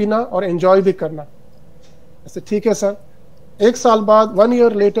खाना पीना और एंजॉय भी करना। ऐसे ठीक है सर। 1 साल बाद, 1 year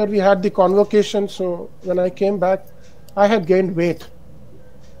later, we had the convocation. So when I came back, I had gained weight.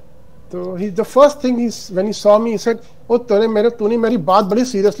 So the first thing when he saw me, he said, "Oh, तूने मेरी बात बड़ी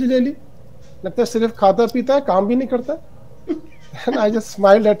seriously ले ली? लगता है सिर्फ खाता पीता है, काम भी नहीं करता." And I just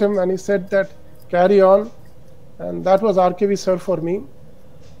smiled at him, and he said that, "Carry on." And that was RKV Sir for me.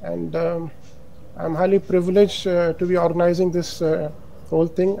 And I'm highly privileged to be organizing this whole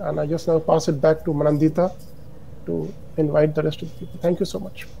thing. And I just now pass it back to Manandita to invite the rest of the people. Thank you so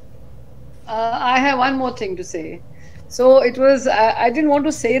much. I have one more thing to say. So it was, I didn't want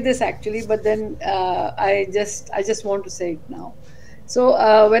to say this actually, but then I just want to say it now. So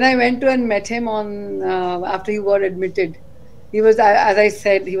when I went to and met him on, after he got admitted, he was, as I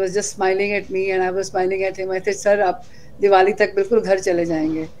said, he was just smiling at me and I was smiling at him. I said, "Sir, आप दिवाली तक बिल्कुल घर चले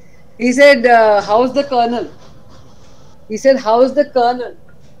जाएंगे." He said, "How's the colonel?" He said, "How's the colonel?"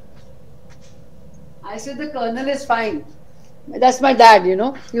 I said, "The colonel is fine." That's my dad, you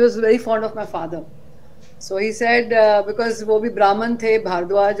know. He was very fond of my father. So he said, because वो भी ब्राह्मण थे,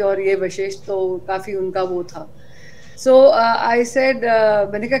 भारद्वाज और ये वशिष्ठ, तो काफी उनका वो था. So I said,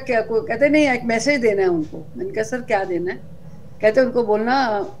 मैंने कहा क्या, कहते नहीं एक मैसेज देना है उनको. मैंने कहा सर क्या देना है? कहते उनको बोलना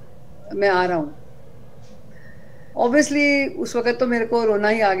मैं आ रहा हूँ. Obviously उस वक्त तो मेरे को रोना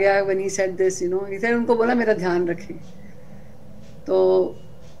ही आ गया when he said this, you know. He said उनको बोला मेरा ध्यान रखें. तो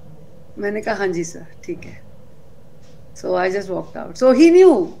मैंने कहा हाँ जी सर, ठीक है. So I just walked out. So he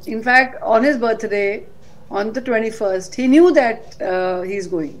knew, in fact, on his birthday, on the 21st, he knew that he's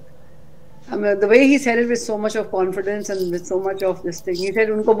going. I mean, the way he said it with so much of confidence and with so much of this thing, he said,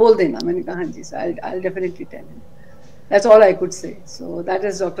 "Unko bol dena." मैंने कहा हाँ जी sir, I'll definitely tell him. That's all I could say. So that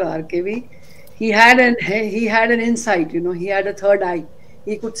is Dr. RKV. He had an insight, you know. He had a third eye.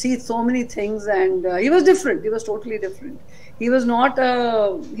 He could see so many things, and he was different. He was totally different. He was not.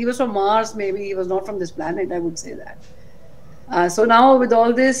 He was from Mars, maybe. He was not from this planet. I would say that. So now, with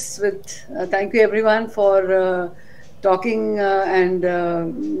all this, thank you everyone for talking and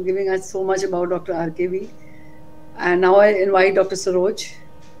giving us so much about Dr. RKV. And now I invite Dr. Saroj.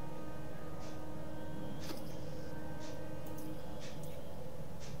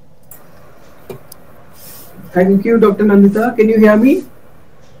 Thank you, Dr. Nandita. Can you hear me?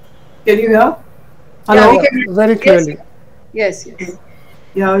 Can you hear? Hello? Yeah, very clearly. Yes.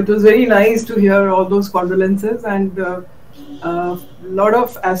 Yeah, it was very nice to hear all those condolences, and a lot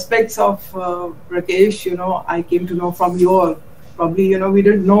of aspects of Rakesh, you know, I came to know from you all. Probably, you know, we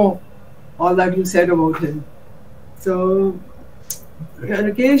didn't know all that you said about him. So,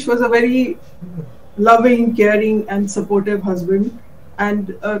 Rakesh was a very loving, caring, and supportive husband,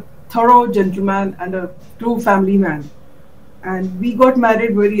 and a thorough gentleman and a true family man. And we got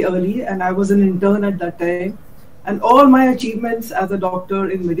married very early, and I was an intern at that time. And all my achievements as a doctor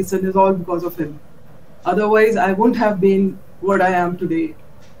in medicine is all because of him. Otherwise, I wouldn't have been what I am today.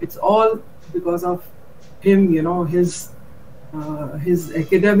 It's all because of him, you know. His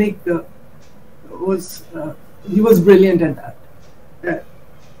academic he was brilliant at that.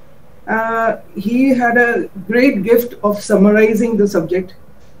 He had a great gift of summarizing the subject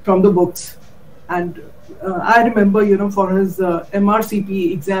from the books. And I remember, you know, for his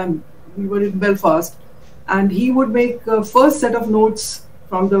MRCP exam, we were in Belfast, and he would make first set of notes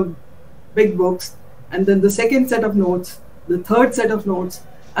from the big books, and then the second set of notes, the third set of notes,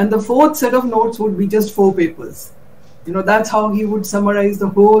 and the fourth set of notes would be just 4 papers. You know, that's how he would summarize the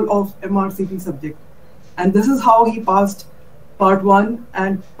whole of MRCP subject. And this is how he passed part 1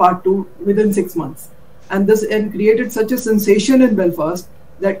 and part 2 within 6 months. And this created such a sensation in Belfast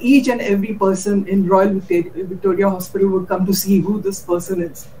that each and every person in Royal Victoria Hospital would come to see who this person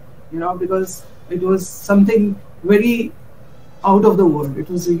is, you know, because it was something very out of the world. It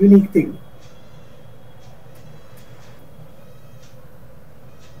was a unique thing.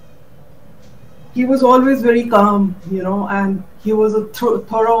 He was always very calm, you know, and he was a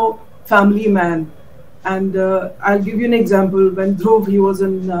thorough family man. And I'll give you an example. When Dhruv, he was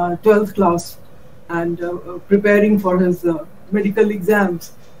in 12th class and preparing for his medical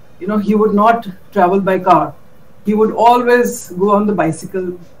exams, you know, he would not travel by car. He would always go on the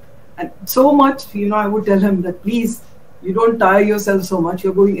bicycle. And so much, you know, I would tell him that, please, you don't tire yourself so much.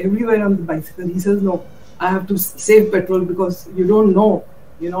 You're going everywhere on the bicycle. He says, no, I have to save petrol because you don't know,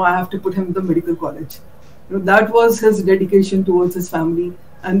 you know, I have to put him in the medical college. You know, that was his dedication towards his family.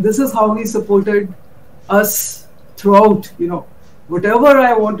 And this is how he supported us throughout, you know, whatever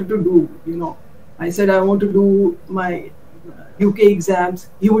I wanted to do, you know. I said I want to do my UK exams.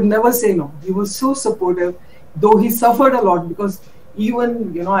 He would never say no. He was so supportive, though he suffered a lot because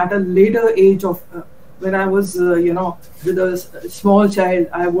even, you know, at a later age of when I was, with a small child,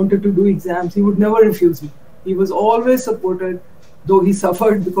 I wanted to do exams, he would never refuse me. He was always supported, though he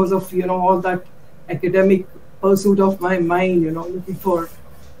suffered because of, all that academic pursuit of my mind, looking for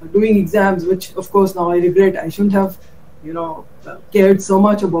doing exams, which of course now I regret. I shouldn't have, cared so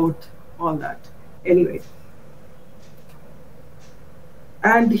much about all that. Anyway.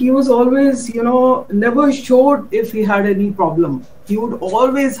 And he was always, never showed if he had any problem. He would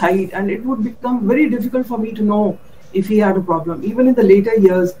always hide, and it would become very difficult for me to know if he had a problem. Even in the later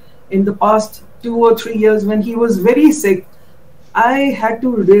years, in the past 2 or 3 years when he was very sick, I had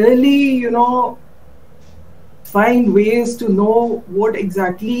to really, find ways to know what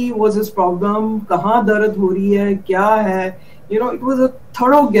exactly was his problem, kahan darad ho rahi hai, kya hai. It was a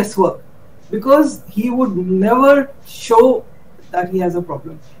thorough guesswork because he would never show that he has a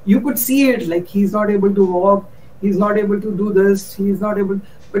problem. You could see it, like he's not able to walk, he's not able to do this, he's not able,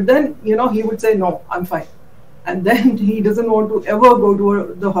 but then, he would say, no, I'm fine. And then he doesn't want to ever go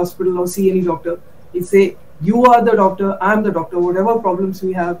to the hospital or see any doctor. He'd say, you are the doctor, I'm the doctor, whatever problems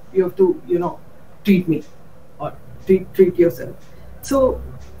we have, you have to, treat me or treat yourself. So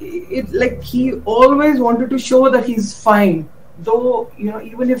it's like he always wanted to show that he's fine, though,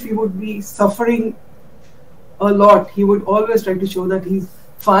 even if he would be suffering a lot, he would always try to show that he's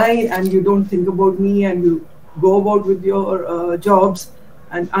fine and you don't think about me and you go about with your jobs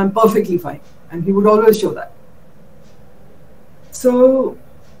and I'm perfectly fine. And he would always show that. So,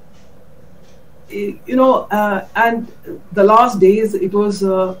 and the last days, it was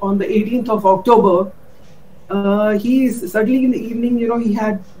on the 18th of October, he's suddenly in the evening, he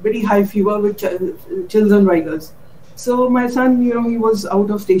had very high fever with chills and rigors. So my son, he was out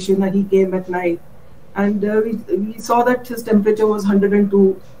of station and he came at night. And we saw that his temperature was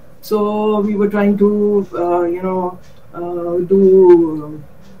 102. So we were trying to, do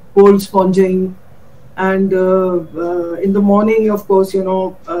cold sponging. And in the morning, of course, we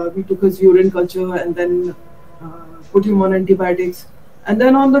took his urine culture and then put him on antibiotics. And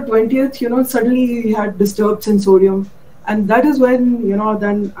then on the 20th, suddenly he had disturbed sensorium. And that is when,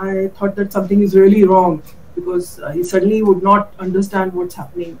 then I thought that something is really wrong because he suddenly would not understand what's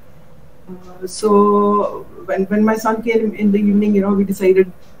happening. So when my son came in the evening, we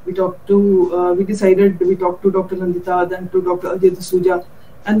talked to Dr. Nandita, then to Dr. Ajay D'Souza,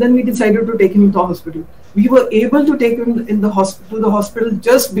 and then we decided to take him to the hospital. We were able to take him to the hospital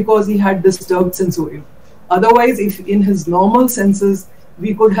just because he had disturbed sensorium. Otherwise, if in his normal senses,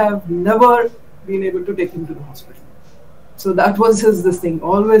 we could have never been able to take him to the hospital. So that was this thing,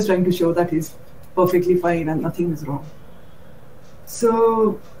 always trying to show that he's perfectly fine and nothing is wrong.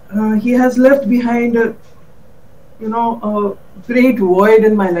 So he has left behind a great void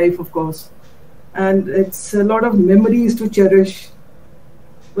in my life, of course, and it's a lot of memories to cherish.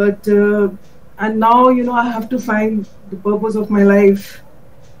 But and now I have to find the purpose of my life,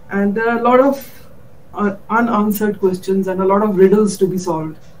 and there are a lot of unanswered questions and a lot of riddles to be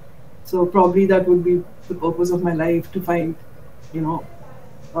solved. So probably that would be the purpose of my life, to find, to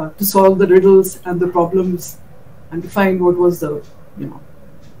solve the riddles and the problems, and to find what was the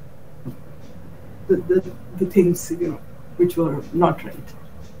the things which were not right.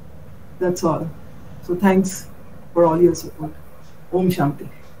 That's all. So thanks for all your support. Om Shanti.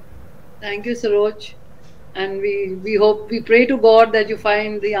 Thank you, Saroj. And we pray to God that you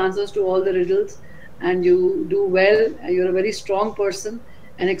find the answers to all the riddles and you do well. You're a very strong person,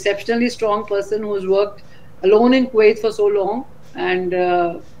 an exceptionally strong person who's worked alone in Kuwait for so long. And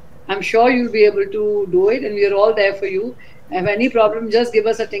I'm sure you'll be able to do it, and we're all there for you. If any problem, just give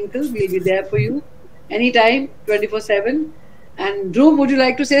us a tinkle. We'll be there for you anytime, 24/7. And Dhruv, would you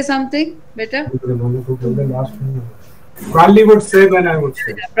like to say something, beta? Pranjali would say, then I would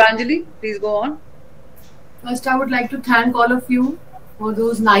say. Pranjali, please go on. First, I would like to thank all of you for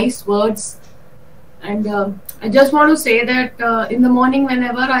those nice words. And I just want to say that in the morning,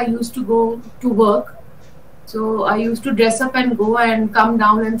 whenever I used to go to work, so I used to dress up and go and come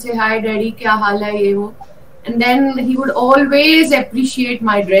down and say, "Hi, Daddy, kya haal hai, ye wo?" And then he would always appreciate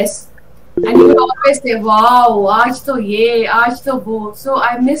my dress. And he would always say, "Wow, aaj to ye, aaj to wo." So I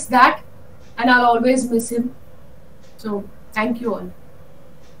miss that, and I'll always miss him. So thank you all.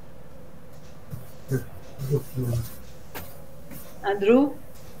 Andrew?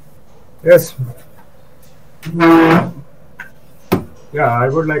 Yes. Yeah, I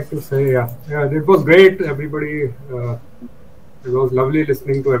would like to say, yeah, it was great, everybody. It was lovely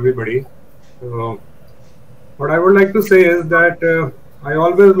listening to everybody. So, what I would like to say is that I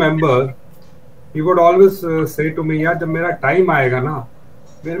always remember, he would always say to me, यार जब मेरा time आएगा ना,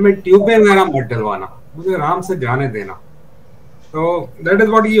 मेरे में ट्यूबें वगैरह मत डलवाना, मुझे आराम से जाने देना. So that is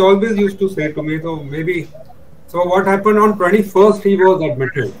what he always used to say to me. So maybe, so what happened on 21st, he was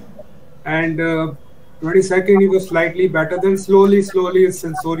admitted. And 22nd, he was slightly better. Then slowly, his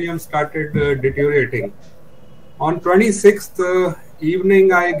sensorium started deteriorating. On 26th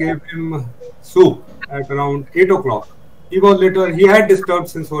evening, I gave him soup at around 8 o'clock. He had disturbed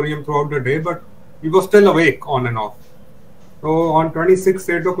sensorium throughout the day, but he was still awake on and off. So on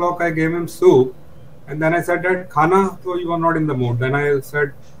 26th, 8 o'clock, I gave him soup. And then I said that khana, so you were not in the mood. Then I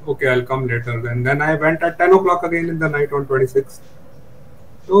said, okay, I'll come later. And then I went at 10 o'clock again in the night on 26th.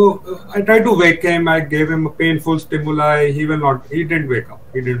 So I tried to wake him. I gave him a painful stimuli. He didn't wake up.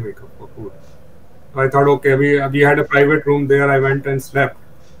 He didn't wake up for food. So I thought, okay, we had a private room there. I went and slept.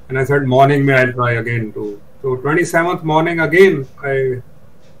 And I said, morning, may I'll try again too. So 27th morning again, I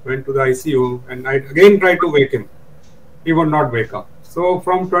went to the ICU and I again tried to wake him. He would not wake up. So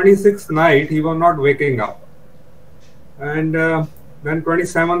from 26th night, he was not waking up. And then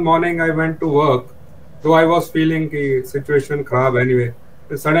 27th morning, I went to work. So I was feeling the situation kharaab anyway.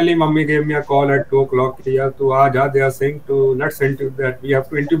 So suddenly, Mummy gave me a call at 2 o'clock. They are saying that we have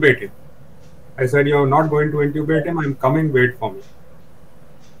to intubate him. I said, you're not going to intubate him. I'm coming. Wait for me.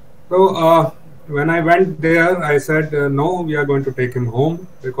 So when I went there, I said, no, we are going to take him home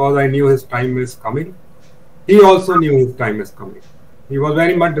because I knew his time is coming. He also knew his time is coming. He was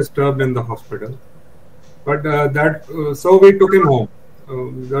very much disturbed in the hospital. But so we took him home.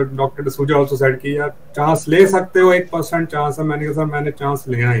 Dr. D'Souza also said कि यार chance ले सकते हो 1% chance है. मैंने कहा sir मैंने chance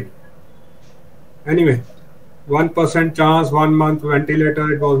लिया ही नहीं. Anyway, 1% chance, 1 month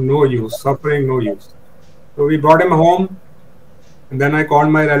ventilator, it was no use, suffering no use. So we brought him home, and then I called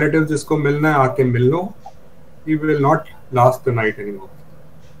my relatives, जिसको मिलना है आके मिल लो. He will not last the night anymore.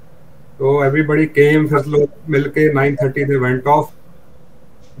 So everybody came, फिर लोग मिलके 9:30 they went off.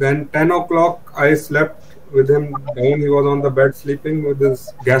 Then 10 o'clock I slept with him down. He was on the bed sleeping with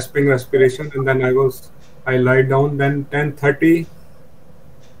his gasping respiration, and then I lied down. Then 10:30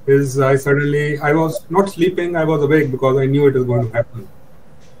 I was not sleeping, I was awake because I knew it was going to happen.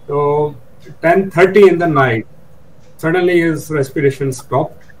 So 10:30 in the night, suddenly his respiration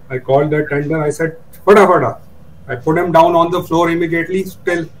stopped. I called the attendant. I said, "Fada, fada." I put him down on the floor immediately.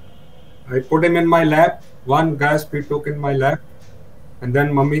 Still, I put him in my lap. One gasp he took in my lap. And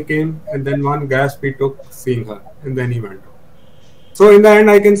then Mummy came, and then one gasp he took seeing her, and then he went on. So in the end,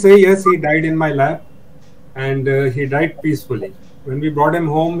 I can say, yes, he died in my lap, and he died peacefully. When we brought him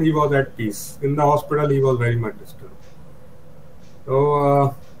home, he was at peace. In the hospital, he was very much disturbed.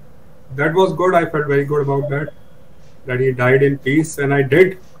 So that was good. I felt very good about that he died in peace, and I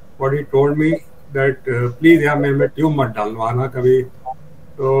did what he told me, that please, yeah, मैं tube मत डालवाना कभी.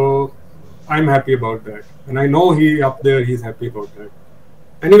 So I'm happy about that, and I know he up there, he's happy about that.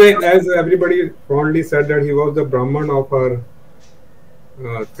 Anyway, as everybody fondly said that he was the Brahman of our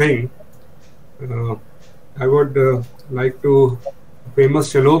thing, I would like to,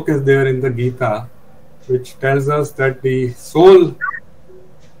 famous shalok is there in the Gita, which tells us that the soul,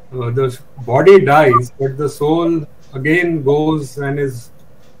 the body dies, but the soul again goes and is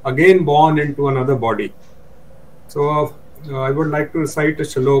again born into another body. So I would like to recite a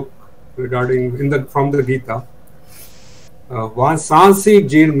shalok regarding from the Gita. वांसांसी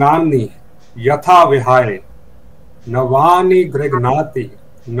जीर्णानि यथा विहाय नवानि गृह्णाति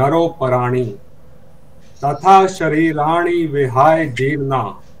नरो पराणि तथा शरीराणि विहाय जीर्णा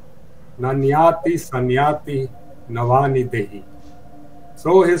नन्याति सन्याति नवानि देहि.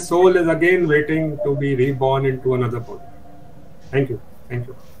 So his soul is again waiting to be reborn into another body. Thank you. Thank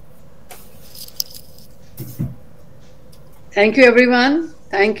you. Thank you, everyone.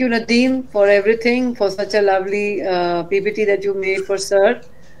 Thank you, Nadine, for everything, for such a lovely PPT that you made for Sir,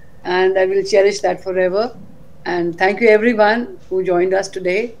 and I will cherish that forever. And thank you, everyone who joined us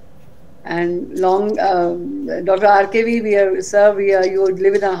today. And Dr. RKV, Sir, you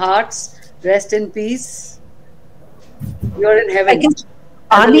live in our hearts. Rest in peace. You're in heaven. I can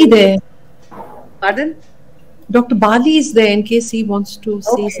Bali there. Pardon? Dr. Bali is there in case he wants to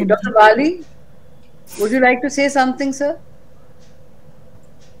say something. Dr. Bali, would you like to say something, sir?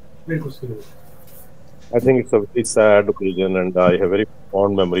 I think it's a very sad occasion, and I have a very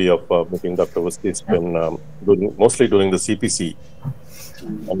fond memory of meeting Dr. Vasishta mostly during the CPC.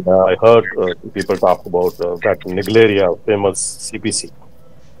 And I heard people talk about that Nigleria, famous CPC.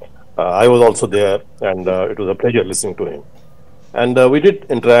 I was also there, and it was a pleasure listening to him. And we did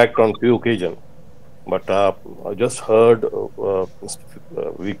interact on few occasions, but I just heard 2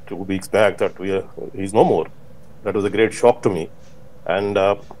 weeks back that he's no more. That was a great shock to me, and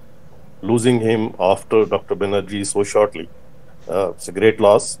losing him after Dr. Banerjee so shortly, it's a great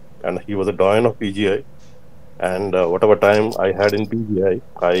loss. And he was a doyen of PGI, And whatever time I had in PGI,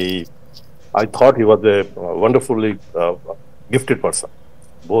 I thought he was a wonderfully gifted person,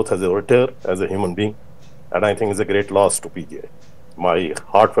 both as a orator, as a human being, and I think it's a great loss to PGI. My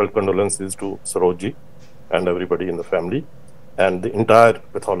heartfelt condolences to Sarojji and everybody in the family and the entire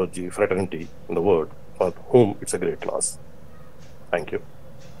pathology fraternity in the world, for whom it's a great loss. Thank you.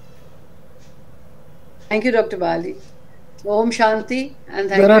 Thank you, Dr. Bali. Om Shanti, and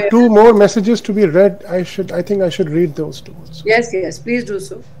thank you. There are two more messages to be read. I think I should read those two. Yes, please do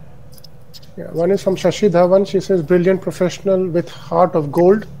so. Yeah, one is from Shashi Dhawan. She says, brilliant professional with heart of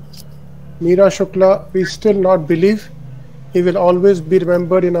gold. Meera Shukla, we still not believe. He will always be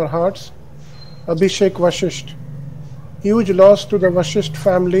remembered in our hearts. Abhishek Vashisht, huge loss to the Vashisht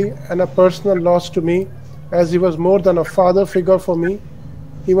family and a personal loss to me, as he was more than a father figure for me.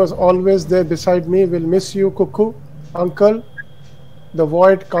 He was always there beside me. Will miss you, Kuku. Uncle, the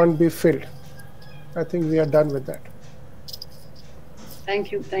void can't be filled. I think we are done with that.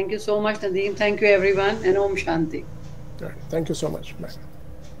 Thank you. Thank you so much, Nadeem. Thank you, everyone, and Om Shanti. Right. Thank you so much. Bye.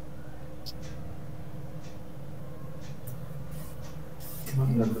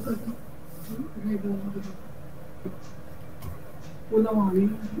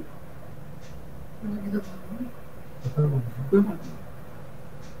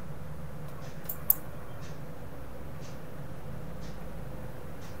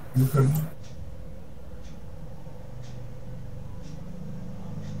 Okay.